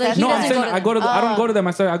this. No, That's he No, what I'm doesn't saying go to I go to them. I don't go to them.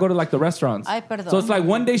 I go to like the restaurants. Ay, perdón. So it's like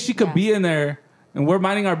one day she could Yeah. be in there and we're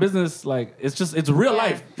minding our business. Like it's real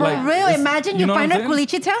life. For like, real, it's- imagine you know find what her I'm saying?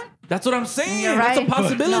 culichi town. That's what I'm saying. You're That's a right.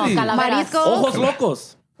 possibility. No, calaveras. Marisco. Ojos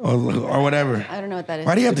locos. or whatever. I don't know what that is.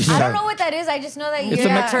 Why do you have to I shout? don't know what that is. I just know that It's you're a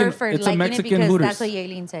not Mexican- her for it's a liking Mexican it because Hooters. that's what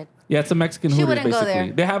Yaelin said. Yeah, it's a Mexican She Hooters wouldn't go basically.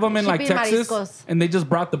 there. They have them in She'd like be in Texas, Mariscos. and they just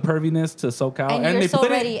brought the perviness to SoCal, And and you're they so put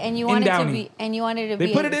ready, it and you in wanted to Downey. be, and you wanted to They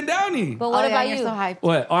be. put it in Downey. But what Oh, yeah, about you're you? so hyped.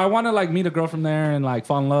 What? Oh, I want to like meet a girl from there and like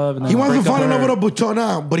fall in love, and then He wants to break up fall in love her. with a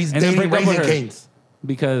buchona, but he's And then dating break up with Raising her. Canes.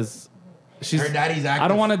 Because she's Her daddy's I active.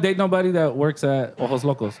 don't want to date nobody that works at Ojos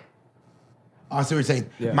Locos. I see what you're saying.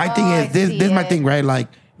 Yeah. My thing I is this. see This is my it. thing, right? Like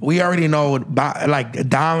we already know, like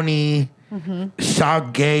Downey,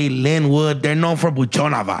 Southgate, Linwood. They're known for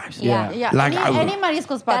buchona vibes. Yeah. Yeah, Like, any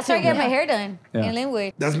marisco spot. That's where I too. get my hair done Yeah. in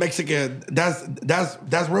Linwood. That's Mexican.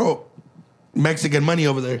 That's real Mexican money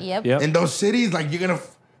over there. Yep. Yep. In those cities, like you're gonna.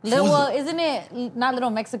 Well, isn't it not Little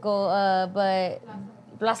Mexico, but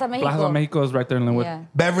Plaza Mexico? Plaza Mexico is right there in Linwood. Yeah.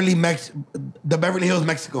 The Beverly Hills,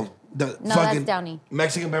 Mexico. The No, that's Downey.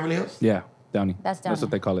 Mexican Beverly Hills. Yeah, Downey. That's That's Downey.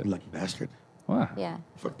 what they call it. Lucky bastard. Wow. Yeah.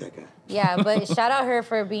 Fuck that guy. Yeah, but shout out her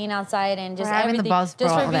for being outside and just For having the everything. balls for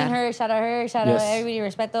just for all being that. her. Shout out her. Shout Yes. out everybody.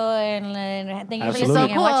 Respeto and thank you Absolutely. for So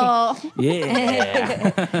listening and watching. cool.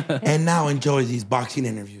 Yeah. And now enjoy these boxing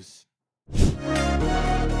interviews.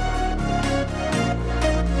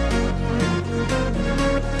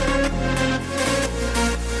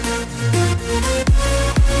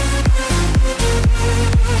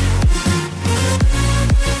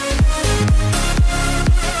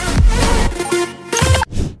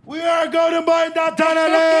 We are Goldenboyz downtown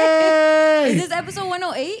LA. Is this episode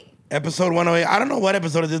 108? Episode 108. I don't know what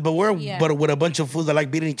episode it is, but we're Yeah. with a bunch of fools that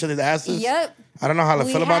like beating each other's asses. Yep. I don't know how to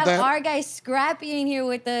We feel about have that. our guy Scrappy in here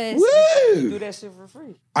with us. Woo! Do that shit for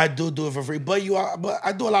free. I do it for free, but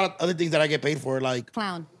I do a lot of other things that I get paid for, like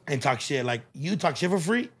Clown. and talk shit. Like you talk shit for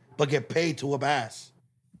free, but get paid to whoop ass.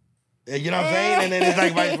 You know what I'm saying? And then it's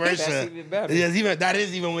like vice versa. That's even better. That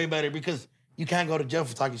is even way better because you can't go to jail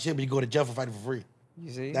for talking shit, but you go to jail for fighting for free.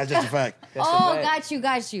 You see? That's just a fact. That's a Oh, fact.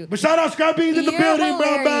 got you. But shout out Scrappy's in the You're building, bro.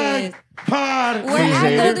 hilarious. Bang. Pod. We're Appreciate at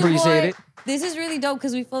it, Goldenboy. appreciate it. This is really dope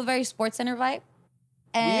because we feel very Sports Center vibe.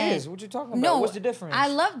 We And is. What you talking about? No, What's the difference? I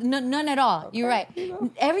love none at all. You're right.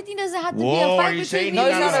 Everything doesn't have to be Whoa, a are fight you between saying me he's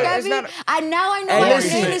and not a- Scrappy. it's not Now I know Hey, why the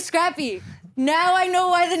listen. name is Scrappy. Now I know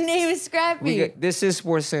why the name is Scrappy. This is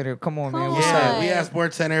Sports Center. Come on, man. Come What's on. Yeah, up? we at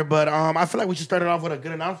Sports Center, but I feel like we should start it off with a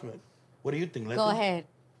good announcement. What do you think? Go ahead.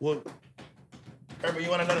 Well, Herbert, you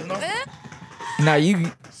want to let us know? Now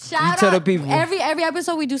you Shout tell out. the people. Every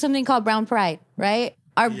episode we do something called Brown Pride, right?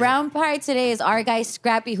 Our Brown Pride today is our guy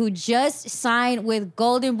Scrappy, who just signed with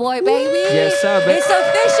Goldenboy, baby. Yes, sir, baby. It's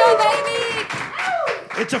official,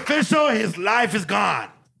 baby. It's official. His life is gone.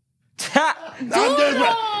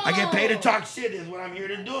 I get paid to talk shit. Is what I'm here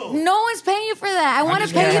to do. No one's paying you for that. I want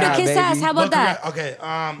to pay you to kiss ass. How about that? Okay.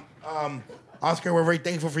 Oscar, we're very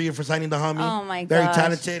thankful for you for signing the homie. Oh my Very gosh.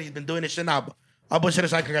 talented. He's been doing this shit now. I'll bullshit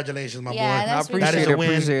aside. Congratulations, my Yeah, boy. that's I That is a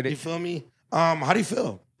win. appreciate it. You feel me? How do you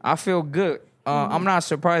feel? I feel good. I'm not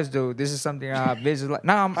surprised though. This is something I visualize.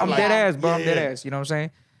 Nah, I'm dead ass, bro. I'm dead ass. You know what I'm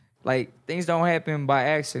saying? Like things don't happen by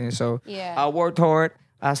accident. So Yeah. I worked hard.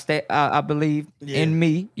 I believe in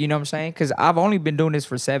me. You know what I'm saying? Because I've only been doing this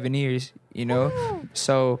for 7 years. You know,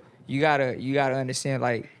 so you gotta understand.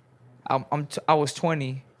 Like I was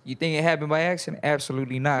 20. You think it happened by accident?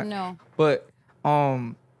 Absolutely not. No. But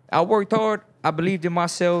I worked hard. I believed in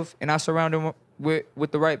myself, and I surrounded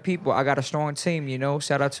with the right people. I got a strong team. You know,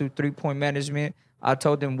 shout out to 3-point management. I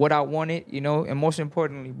told them what I wanted. You know, and most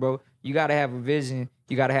importantly, bro, you gotta have a vision.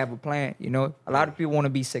 You gotta have a plan. You know, a lot of people want to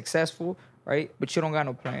be successful, right? But you don't got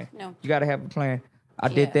no plan. No. You gotta have a plan. I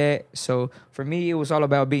did that. So for me, it was all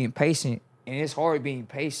about being patient. And it's hard being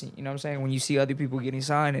patient, you know what I'm saying? When you see other people getting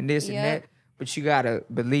signed and this and that. But you gotta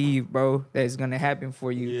believe, bro, that it's gonna happen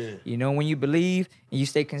for you. Yeah. You know, when you believe and you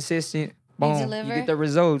stay consistent, boom, you deliver. get the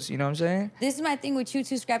results, you know what I'm saying? This is my thing with you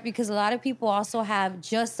too, Scrappy, because a lot of people also have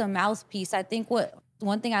just a mouthpiece. I think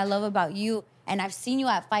one thing I love about you, and I've seen you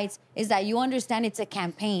at fights, is that you understand it's a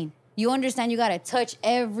campaign. You understand you gotta touch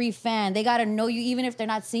every fan. They gotta know you, even if they're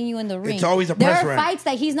not seeing you in the ring. It's always a There press are run. fights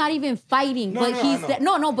that he's not even fighting, but he's there.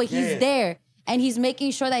 But he's there. And he's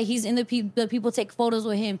making sure that he's in the people take photos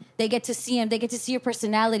with him. They get to see him. They get to see your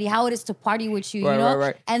personality, how it is to party with you, you know?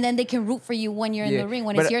 Right. And then they can root for you when you're in the ring,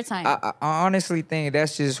 when But it's your time. I honestly think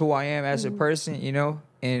that's just who I am as a person, you know?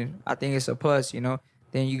 And I think it's a plus, you know?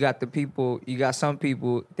 Then you got some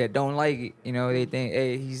people that don't like it, you know? They think,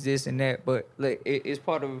 hey, he's this and that. But look, it's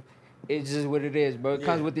part of, it's just what it is, bro. It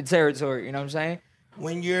comes with the territory, you know what I'm saying?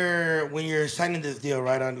 When you're signing this deal,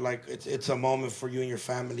 right? On like it's a moment for you and your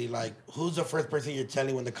family. Like, who's the first person you're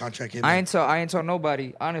telling when the contract ends? I ain't tell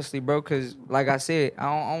nobody, honestly, bro. Cause like I said,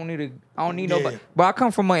 I don't need nobody. But I come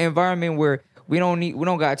from an environment where we don't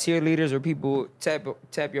got cheerleaders or people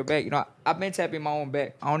tap your back. You know, I've been tapping my own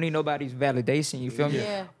back. I don't need nobody's validation. You feel me?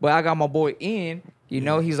 Yeah. But I got my boy in. You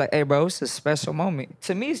know, he's like, hey, bro, it's a special moment.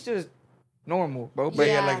 To me, it's just normal, bro. But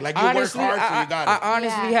like you honestly, work hard, so you got it. I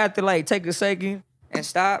honestly had to like take a second and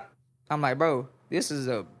stop. I'm like, bro, this is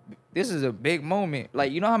a big moment.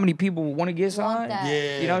 Like, you know how many people want to get signed?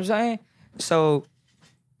 Yeah. You know what I'm saying? So,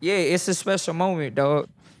 yeah, it's a special moment, dog.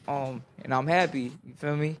 And I'm happy. You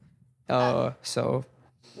feel me? So,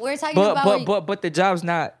 We're talking about... but the job's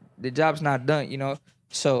not done. You know.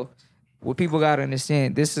 So, what people gotta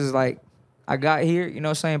understand, this is like, I got here. You know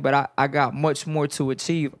what I'm saying? But I got much more to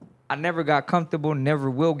achieve. I never got comfortable, never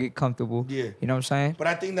will get comfortable. Yeah. You know what I'm saying? But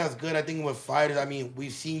I think that's good. I think with fighters, I mean,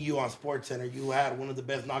 we've seen you on SportsCenter. You had one of the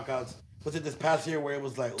best knockouts. Was it this past year where it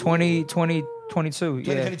was like... 2022,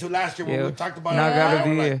 2022 last year when we talked about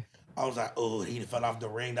it. I was like, oh, he fell off the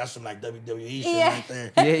ring. That's some like WWE shit right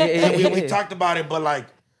there. Yeah. We talked about it, but like,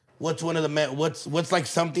 what's one of the... What's like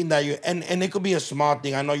something that you... And it could be a small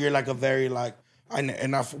thing. I know you're like a very like...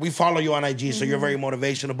 we follow you on IG, so you're very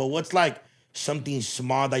motivational. But what's like... something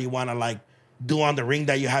small that you want to like do on the ring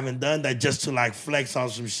that you haven't done, that just to like flex on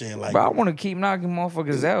some shit? Like, bro, I want to keep knocking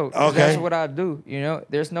motherfuckers out. Okay. That's what I do. You know,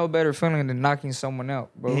 there's no better feeling than knocking someone out,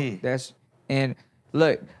 bro. And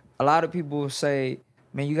look, a lot of people say,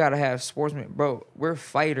 man, you gotta have sportsmen, bro. We're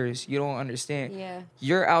fighters. You don't understand. Yeah.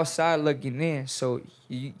 You're outside looking in, so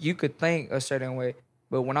you could think a certain way,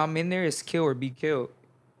 but when I'm in there, it's kill or be killed.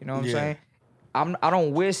 You know what I'm saying? I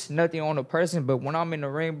don't wish nothing on a person, but when I'm in the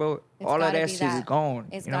ring, bro, all of that shit is gone.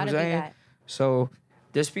 It's you know what I'm gotta be saying? that. So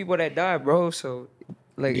there's people that die, bro. So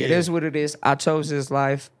like it is what it is. I chose this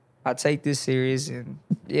life. I take this serious, and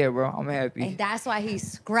yeah, bro, I'm happy. And that's why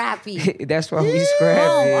he's scrappy. That's why we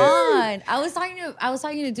scrappy. Come on. I was talking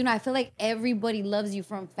to Duna. I feel like everybody loves you,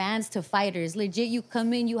 from fans to fighters. Legit, you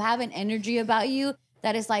come in, you have an energy about you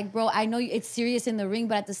that is like, bro, I know it's serious in the ring,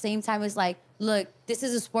 but at the same time, it's like, look, this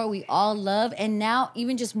is a sport we all love. And now,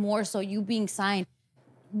 even just more so, you being signed,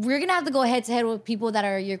 we're going to have to go head to head with people that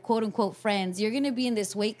are your quote unquote friends. You're going to be in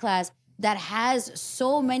this weight class that has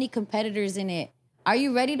so many competitors in it. Are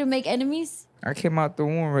you ready to make enemies? I came out the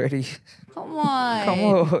womb ready. Come on. Come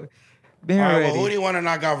on. Been all right, ready. well, who do you want to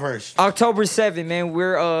knock out first? October 7th, man.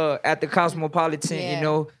 We're at the Cosmopolitan, Yeah. you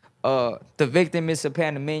know. The victim is a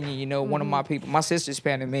Panamanian, you know, one of my people. My sister's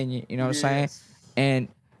Panamanian, you know what I'm saying? And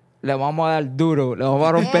le vamos a dar duro, le vamos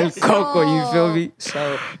a romper el coco, you feel me?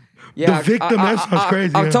 So, yeah. The victim, that sounds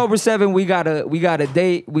crazy. October 7th, we got a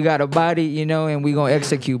date, we got a body, you know, and we gonna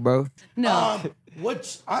execute, bro. No.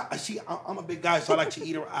 I see, I'm a big guy, so I like to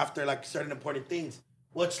eat after like certain important things.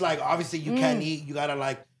 what's like, obviously you can't eat. You gotta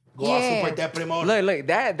like go out super deprimo. Look,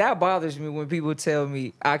 that bothers me when people tell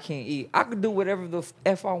me I can't eat. I can do whatever the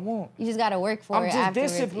F I want. You just gotta work for I'm it. just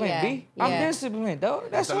afterwards. disciplined, B. I'm disciplined,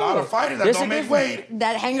 dog. That's a lot of fighters that don't make weight.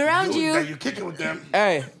 That hang around you. That you kicking with them.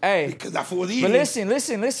 Hey. Because that fool eating. But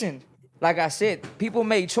listen. Like I said, people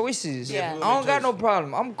make choices. Yeah. I don't got no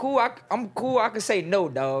problem. I'm cool. I'm cool. I can say no,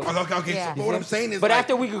 dog. Okay. Yeah. So what I'm saying is, But like,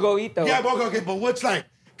 after we could go eat though. yeah, but okay. But what's like?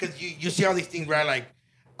 Because you see all these things, right? Like,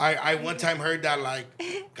 I one time heard that like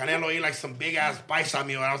Canelo ate like some big ass paisa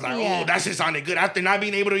meal, and I was like, Yeah. oh, that shit sounded good. After not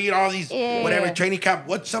being able to eat all these whatever training camp,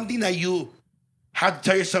 what's something that you had to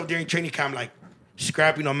tell yourself during training camp, like?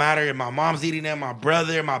 Scrappy, no matter if my mom's eating them, my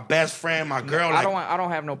brother, my best friend, my girl. I Like,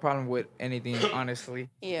 don't have no problem with anything, honestly.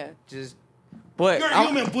 Yeah. Just, but you're a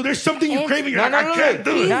human, fool. There's something you craving. You're No, like, I can't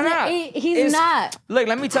do it. He's not. Look,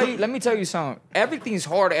 let me tell you something. Everything's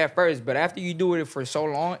hard at first, but after you do it for so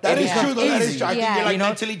long, That it is true, though. That is true. I think Yeah. you're like You know?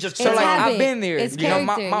 mentally just So like habit. I've been there. It's You know,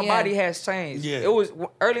 my character, body has changed. Yeah. It was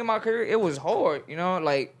early in my career. It was hard. You know,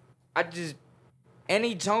 like I just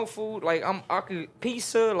any junk food. Like I could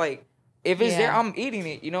pizza. Like if it's there, I'm eating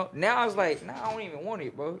it. You know. Now it's like, nah, I don't even want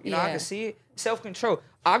it, bro. You know, I can see it. Self control.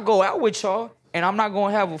 I go out with y'all. And I'm not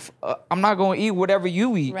gonna have I'm not gonna eat whatever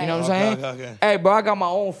you eat. Right. You know what I'm saying? Okay. Hey, bro, I got my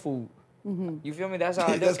own food. You feel me? That's how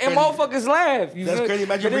I do. That's And crazy. motherfuckers laugh. You That's feel? crazy.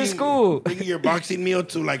 Imagine But it's cool. bringing your boxing meal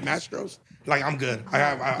to like Mastro's. Like, I'm good. I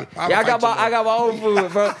Yeah, I got my own food,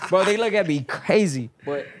 bro. Bro, they look at me crazy,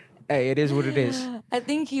 but hey, it is what it is. I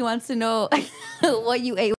think he wants to know what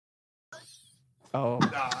you ate. Oh, Nah,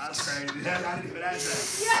 that's crazy. I didn't even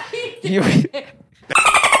answer. you,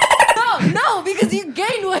 No, because you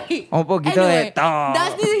gained weight. Un poquito de todo.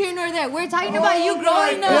 That's neither here nor there. We're talking about you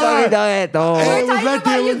growing un up. poquito de todo. Hey, We're talking Reflective,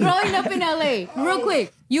 about you what's- growing up in LA. Real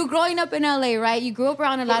quick. You growing up in LA, right? You grew up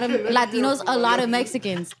around a lot of Latinos, a lot of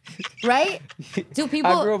Mexicans, right? Do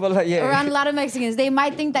people I grew up a lot, yeah. around a lot of Mexicans? They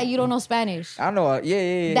might think that you don't know Spanish. I know.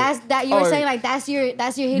 Yeah. That's that you were Oh, saying like that's your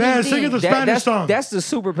hidden Man, thing. sing it the Spanish song. That's the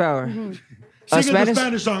superpower. Mm-hmm. Sing it the Spanish?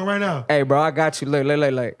 Spanish song right now. Hey, bro, I got you.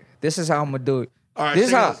 Look. This is how I'm gonna do it. All right, this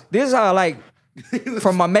sing us. is how like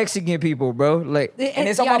from my Mexican people, bro. Like, and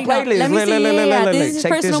it's on my You already know. playlist. Let me see. Look. This is his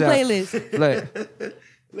Check personal this out. playlist.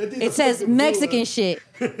 Look, It says Mexican shit.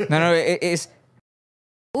 no, it's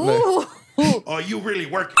Ooh. Oh, you really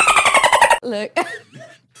work. Look.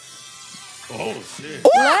 Oh, shit.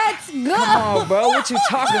 Let's go. come on, bro. What you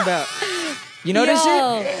talking about? You know this shit?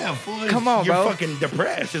 Yeah, fool. Come on, You're bro. fucking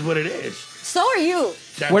depressed is what it is. So are you.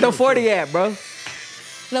 Where the 40 at, bro?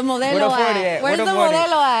 The modelo Where the 40 at? at? Where's Where the the 40?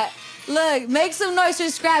 modelo at? Look, make some noise for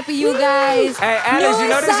Scrappy, you guys. Hey, Alice, you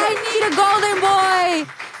know this? I need a golden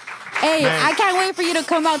boy. Hey, Man. I can't wait for you to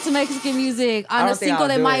come out to Mexican music on I a don't think Cinco I'll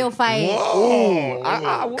de do Mayo it. fight. Whoa.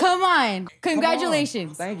 I Come on.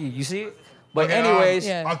 Congratulations. Thank you. You see it? But Okay, anyways,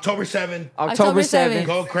 Yeah. October 7th. October October 7th.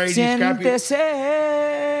 Go crazy, Scrappy.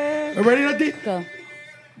 Siéntese Ready, Nati? Go.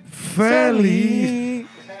 Feliz.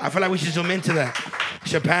 I feel like we should zoom into that.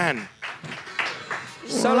 Japan.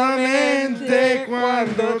 solamente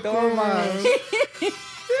cuando tomas.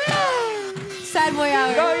 Sad boy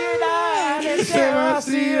hour.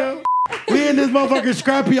 We in this motherfucker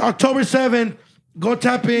Scrappy, October 7th. Go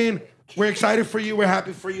tap in. We're excited for you. We're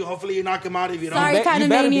happy for you. Hopefully you knock him out if you don't. Sorry, You better be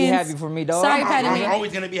Panamanians. happy for me, dog. Sorry, I'm Panamanians.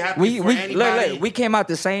 always gonna be happy We for we anybody. look, we came out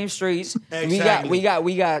the same streets. Exactly. We got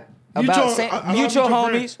Mutual- about I love mutual mutual homies.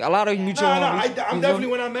 friends. A lot of mutual No, homies. I'm You feel definitely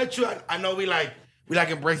me? when I met you, I know we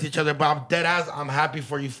embrace each other, but I'm dead ass. I'm happy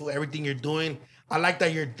for you for everything you're doing. I like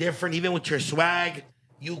that you're different, even with your swag.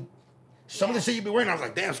 Some of the shit you be wearing, I was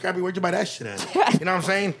like, damn, Scrappy, where'd you buy that shit at? You know what I'm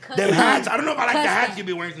saying? Them hats. I don't know if I like the hats you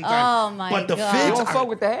be wearing sometimes. Oh, my But the God. You fits. don't fuck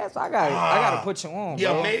with the hats? I gotta put you on,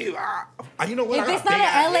 Yeah, bro. maybe. You know what? If I got it's a not big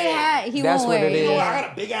ass an LA head. hat, he That's won't what wear it it. is. You know, I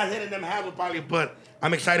got a big ass head and them hats would probably, but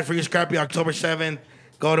I'm excited for you, Scrappy, October 7th.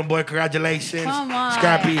 Golden Boy, congratulations. Come on.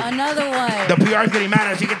 Scrappy. Another one. The PR is getting mad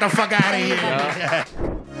at us. You get the fuck out of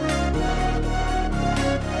here.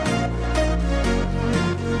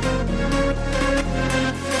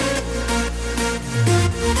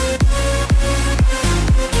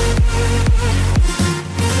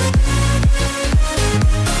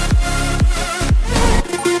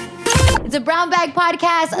 It's a Brown Bag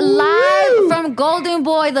Podcast live from Golden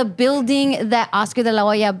Boy, the building that Oscar de la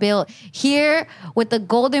Hoya built. Here with the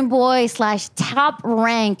Golden Boy / top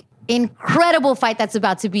rank incredible fight that's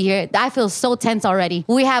about to be here. I feel so tense already.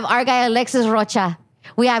 We have our guy Alexis Rocha.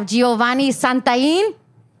 We have Giovanni Santain.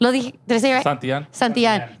 Lo dije, did I say it right? Santillan.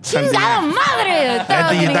 Santillan. Chingada madre!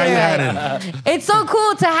 Thought you had it. It's so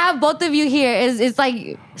cool to have both of you here. It's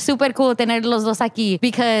like super cool tener los dos aquí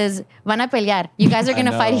because van a pelear. You guys are I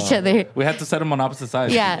gonna fight know. each other. We had to set them on opposite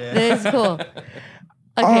sides. Yeah, that is cool.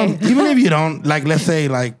 Okay. Even if you don't, like, let's say you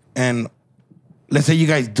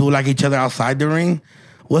guys do like each other outside the ring.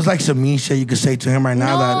 What's like some mean shit you could say to him right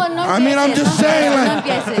now? I'm just saying,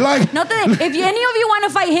 if any of you want to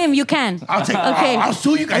fight him, you can. I'll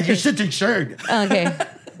sue you guys. Your shit's insured. Okay.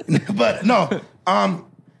 But no,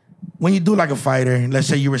 when you do like a fighter, let's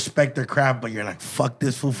say you respect their craft, but you're like, fuck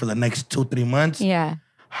this fool for the next 2-3 months. Yeah.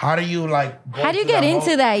 How do you How do you get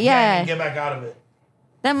into that? Yeah. And get back out of it.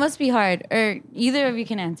 That must be hard. Or either of you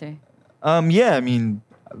can answer. Yeah, I mean,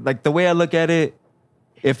 like the way I look at it,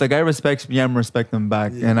 if the guy respects me, I'm gonna respect him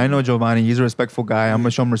back. Yeah. And I know Giovanni, he's a respectful guy. I'm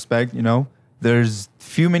gonna show him respect, you know. There's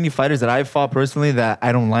many fighters that I've fought personally that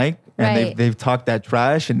I don't like. And they've talked that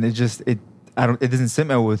trash and it doesn't sit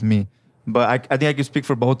well with me. But I think I can speak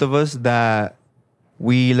for both of us that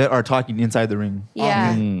we let our talking inside the ring.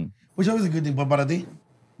 Yeah. Which always a good thing, but para ti?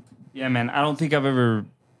 Yeah, man. I don't think I've ever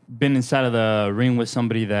been inside of the ring with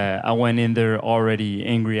somebody that I went in there already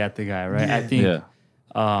angry at the guy, right? Yeah. I think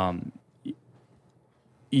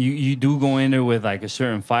you do go in there with like a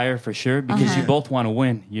certain fire for sure because you both want to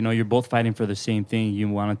win. You know, you're both fighting for the same thing. You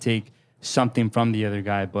want to take something from the other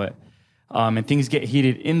guy, but and things get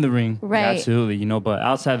heated in the ring, absolutely, you know. But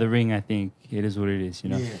outside the ring, I think it is what it is, you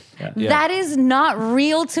know. Yeah. That is not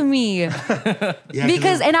real to me.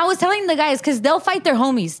 Because, and I was telling the guys, because they'll fight their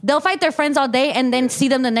homies, they'll fight their friends all day, and then see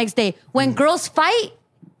them the next day. When girls fight,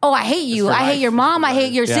 oh, I hate you. I hate your mom. I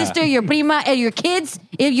hate your sister, your prima, and your kids.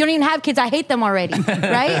 If you don't even have kids, I hate them already,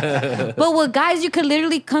 right? But with guys, you could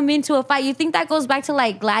literally come into a fight. You think that goes back to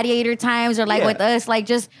like gladiator times or like with us, like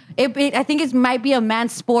just, I think it might be a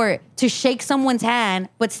man's sport to shake someone's hand,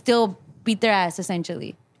 but still beat their ass,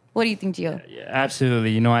 essentially. What do you think, Gio? Yeah, absolutely.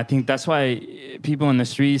 You know, I think that's why people in the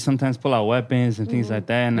streets sometimes pull out weapons and things like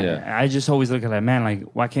that. And I just always look at that, man, like,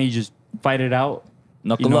 why can't you just fight it out?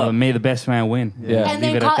 Knuckle up. May the best man win. Yeah. And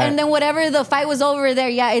then whatever the fight was over there,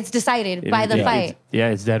 it's decided by the fight.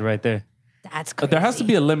 It's dead right there. That's crazy. But there has to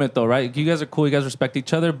be a limit, though, right? You guys are cool. You guys respect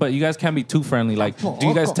each other, but you guys can't be too friendly. Like, do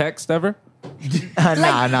you guys text ever?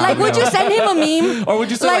 Like, would you send him a meme? Or would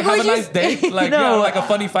you say, like have a nice day? Like, like a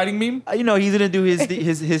funny fighting meme? You know, he's going to do his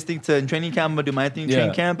thing in training camp. I'm going to do my thing in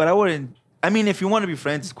training camp. But I wouldn't... I mean, if you want to be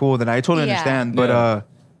friends, it's cool. Then I totally understand. But...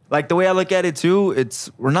 like the way I look at it too,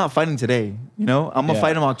 we're not fighting today. You know, I'm gonna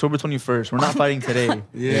fight him October 21st. We're not fighting today.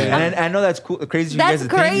 And I know that's cool, crazy. That's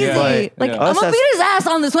crazy. Think, like I'm gonna beat his ass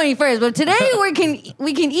on the 21st, but today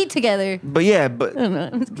we can eat together. But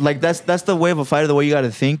like that's the way of a fighter. The way you got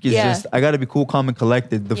to think is just I got to be cool, calm, and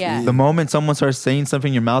collected. The moment someone starts saying something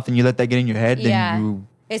in your mouth and you let that get in your head, then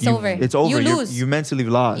it's over. It's over. You lose. You mentally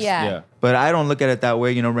lost. Yeah. But I don't look at it that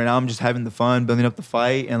way. You know, right now I'm just having the fun, building up the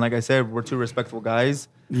fight, and like I said, we're two respectful guys.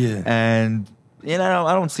 Yeah. And you know,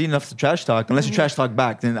 I don't see enough to trash talk unless you trash talk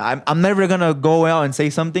back. Then I'm never gonna go out and say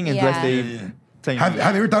something unless they. Have you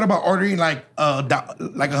ever thought about ordering like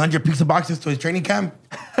 100 pizza boxes to his training camp?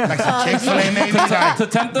 Like some Chick-fil-A maybe? To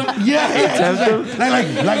tempt them? Like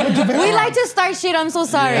we like to start shit. I'm so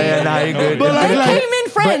sorry. You're good. But they came in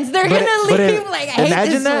friends. They're gonna leave. Like, I hate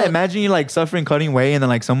imagine this that. one. Imagine you like suffering, cutting weight, and then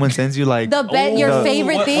like someone sends you like your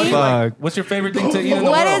favorite thing. What's your favorite thing to eat in the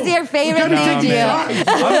world? What is your favorite thing,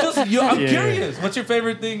 Gio? I'm curious. What's your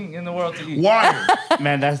favorite thing in the world to eat? Water.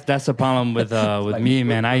 Man, that's the problem with me,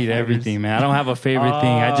 man. I eat everything, man. I don't have a favorite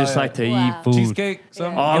thing. I just like to eat food. Cheesecake?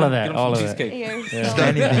 All of that. All of cheesecake.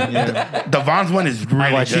 The Vons one is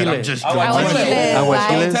really good. I'm just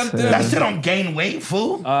that shit don't gain weight,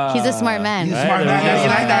 fool. He's a smart man. He's a smart man. You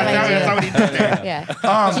like that? That's what he did there. Yeah.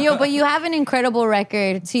 Gio, but you have an incredible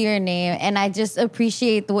record to your name, and I just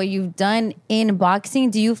appreciate what you've done in boxing.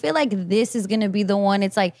 Do you feel like this is gonna be the one?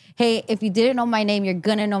 It's like, hey, if you didn't know my name, you're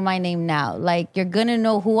gonna know my name now. Like you're gonna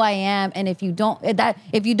know who I am, and if you don't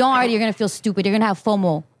already, you're gonna feel stupid. You're gonna have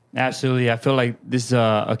FOMO. Absolutely. I feel like this is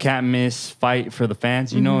a can't miss fight for the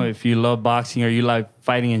fans. You know, if you love boxing or you like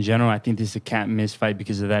fighting in general, I think this is a can't miss fight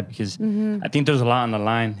because of that. Because I think there's a lot on the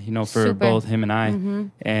line, you know, for both him and I.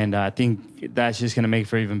 And I think that's just going to make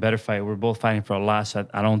for an even better fight. We're both fighting for a lot. So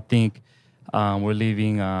I don't think we're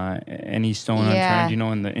leaving any stone unturned. You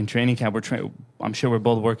know, in training camp, I'm sure we're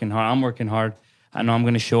both working hard. I'm working hard. I know I'm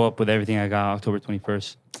going to show up with everything I got October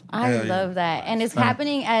 21st. I love that. And it's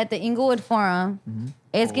happening at the Inglewood Forum.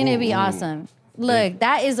 It's going to be awesome. Look,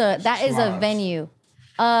 that is a venue.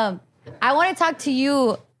 I want to talk to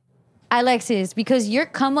you, Alexis, because your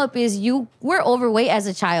come up is you were overweight as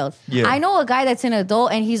a child. Yeah. I know a guy that's an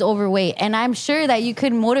adult and he's overweight, and I'm sure that you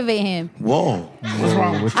could motivate him. Whoa. What's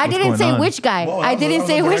wrong? I didn't say which guy. I didn't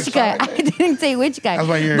say which guy. I didn't say which guy.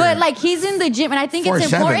 But like he's in the gym, and I think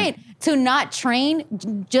it's important to not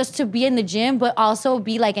train just to be in the gym, but also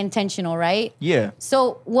be like intentional, right? Yeah.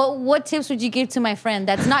 So what tips would you give to my friend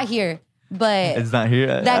that's not here, but It's not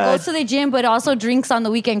here. that goes to the gym, but also drinks on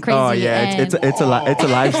the weekend crazy? Oh yeah, it's a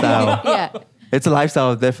lifestyle. yeah. It's a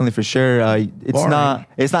lifestyle, definitely for sure. It's Boring. not.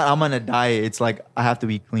 It's not. I'm on a diet. It's like I have to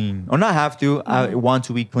be clean, or not have to. I want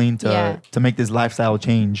to be clean to make this lifestyle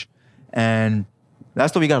change, and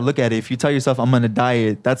that's the way you gotta look at it. If you tell yourself I'm on a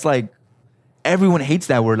diet, that's like everyone hates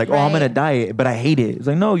that word. Like, oh, I'm on a diet, but I hate it. It's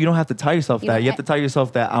like, no, you don't have to tell yourself that. You have to tell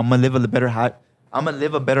yourself that I'm gonna live a better I'm gonna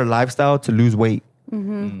live a better lifestyle to lose weight.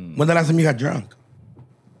 When the last time you got drunk?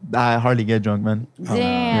 I hardly get drunk, man.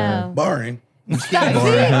 Damn. Boring. Gio,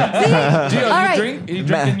 you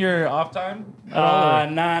drink in your off time?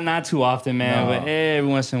 Not too often, man. But every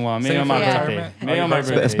once in a while, maybe on my birthday. Maybe on my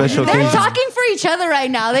birthday. Special They're occasions. talking for each other right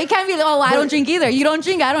now. They can't be like, oh, I don't drink either. You don't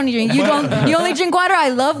drink, I don't drink. You only drink water, I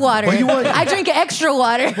love water. I drink extra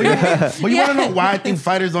water. But you want to know why I think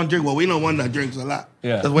fighters don't drink? Well, we know one that drinks a lot.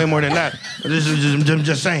 Yeah. That's way more than that. I'm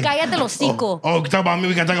just saying. Cállate los cinco. Oh, talk about me.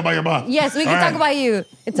 We can talk about your boss. Yes, we can talk about you.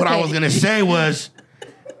 It's what okay. I was going to say was,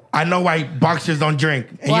 I know why boxers don't drink.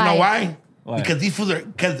 And you know why? Because these fools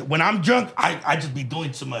because when I'm drunk, I just be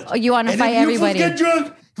doing too much. Oh, you want to fight if everybody. You get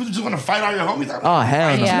drunk, you just want to fight all your homies. Oh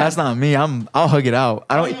hell no, that's not me. I'll hug it out.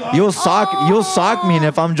 I don't. You'll sock me, and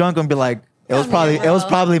if I'm drunk, I'll be like, it was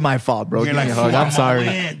probably my fault, bro. Give me a hug. I'm sorry.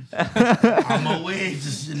 I'm a win.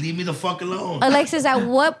 Just leave me the fuck alone. Alexis,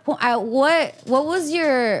 what was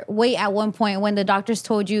your weight at one point when the doctors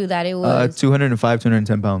told you that it was 205,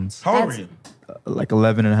 210 pounds. How old were you? Like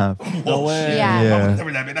 11 and a half. No way. Yeah. I was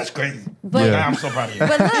never that big. That's crazy. But, I'm so proud of you.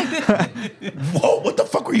 But look. Whoa, what the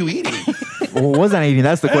fuck were you eating? What wasn't I eating?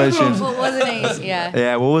 That's the question. What wasn't I? Yeah.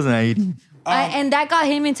 Yeah, what wasn't I eating? And that got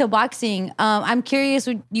him into boxing. I'm curious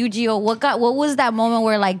with you, Gio. What was that moment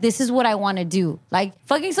where like this is what I want to do? Like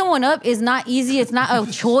fucking someone up is not easy. It's not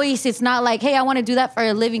a choice. It's not like, hey, I want to do that for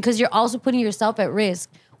a living, because you're also putting yourself at risk.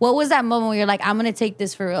 What was that moment where you're like, I'm gonna take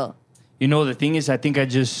this for real? You know, the thing is, I think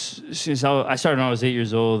since I started when I was 8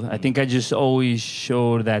 years old, I think I just always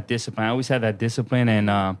showed that discipline. I always had that discipline,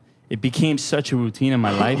 and it became such a routine in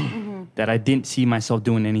my life that I didn't see myself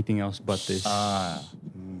doing anything else but this.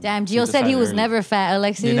 Damn, Gio said he was never fat,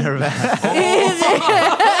 Alexis. You never fat.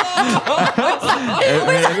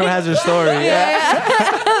 Everyone has their story.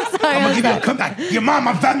 I'm gonna give you a comeback. Your mom,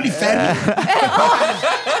 my family fed me.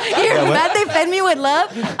 You're mad they fed me with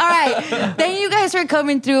love? All right. Thank you guys for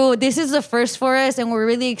coming through. This is the first for us, and we're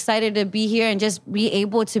really excited to be here and just be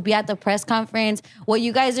able to be at the press conference. What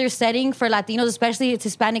you guys are setting for Latinos, especially it's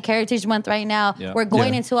Hispanic Heritage Month right now. Yeah. We're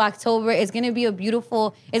going into October. It's gonna be a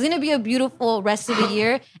beautiful rest of the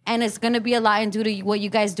year, and it's gonna be a lot due to what you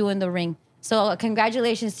guys do in the ring. So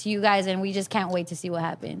congratulations to you guys, and we just can't wait to see what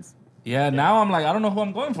happens. Yeah, now I'm like, I don't know who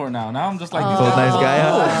I'm going for now. Now I'm just like, nice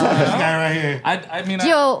guy. This guy right here. I mean,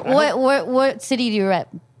 Gio, what city do you rep?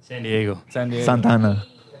 San Diego. Santana.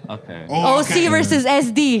 Okay. OC versus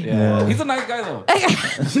SD. Yeah. He's a nice guy though.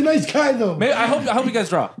 He's a nice guy though. Maybe, I hope you guys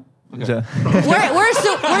draw. Okay. We're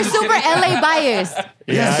super LA biased.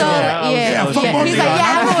 Yeah, He's like, yeah, so I'm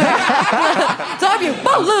you.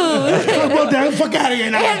 Fuck out of here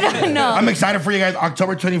now. No. I'm excited for you guys.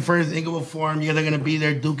 October 21st, Inglewood Forum. You guys are gonna be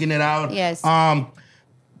there duking it out. Yes.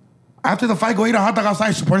 After the fight, go eat a hot dog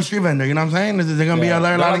outside. Support a street vendor. You know what I'm saying? Is there gonna be a lot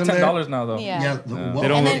They're of like them there? $10 now though. Yeah. They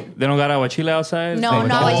don't got aguachile outside? No,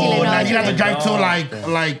 not aguachile. No, Now you have to aguachile. drive to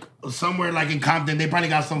like somewhere like in Compton. They probably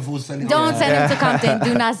got some food sending. Don't send him to Compton.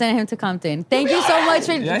 Do not send him to Compton. Thank you so much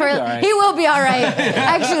for. Yeah, he'll be all right. He will be all right.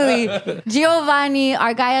 Actually, Giovanni,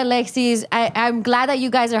 our guy Alexis. I'm glad that you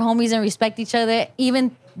guys are homies and respect each other,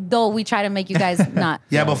 even though we try to make you guys not.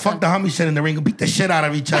 Yeah, but fuck the homie shit in the ring and beat the shit out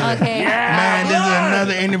of each other. Okay. Man, this is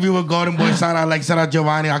another interview with Goldenboyz. Shout out Alex, shout out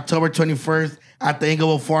Giovanni. October 21st at the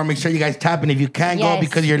Inglewood Forum. Make sure you guys tap in. If you can't go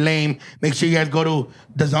because you're lame, make sure you guys go to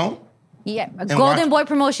The Zone. Yeah,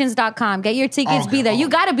 goldenboypromotions.com. Get your tickets. Be there. You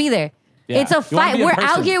gotta be there. Yeah. It's a fight. We're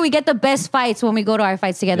out here. We get the best fights when we go to our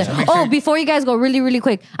fights together. Before you guys go, really, really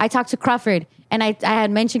quick. I talked to Crawford, and I had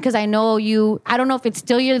mentioned, because I know you. I don't know if it's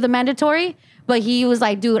still you're the mandatory, but he was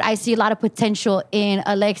like, dude, I see a lot of potential in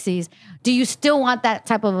Alexis. Do you still want that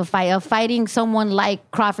type of a fight, of fighting someone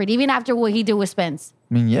like Crawford, even after what he did with Spence?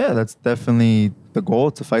 I mean, yeah, that's definitely the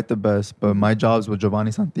goal, to fight the best. But my job's with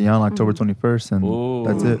Giovanni Santillán October 21st, and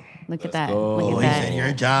that's it. Look at that. Oh, Look he at said that.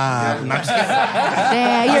 your job. No, I'm just kidding.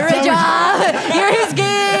 Yeah, you're a job. You're his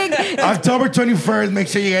gig. October 21st. Make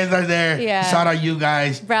sure you guys are there. Yeah. Shout out you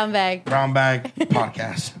guys. Brown bag. Brown Bag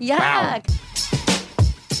Podcast. Yeah. Wow.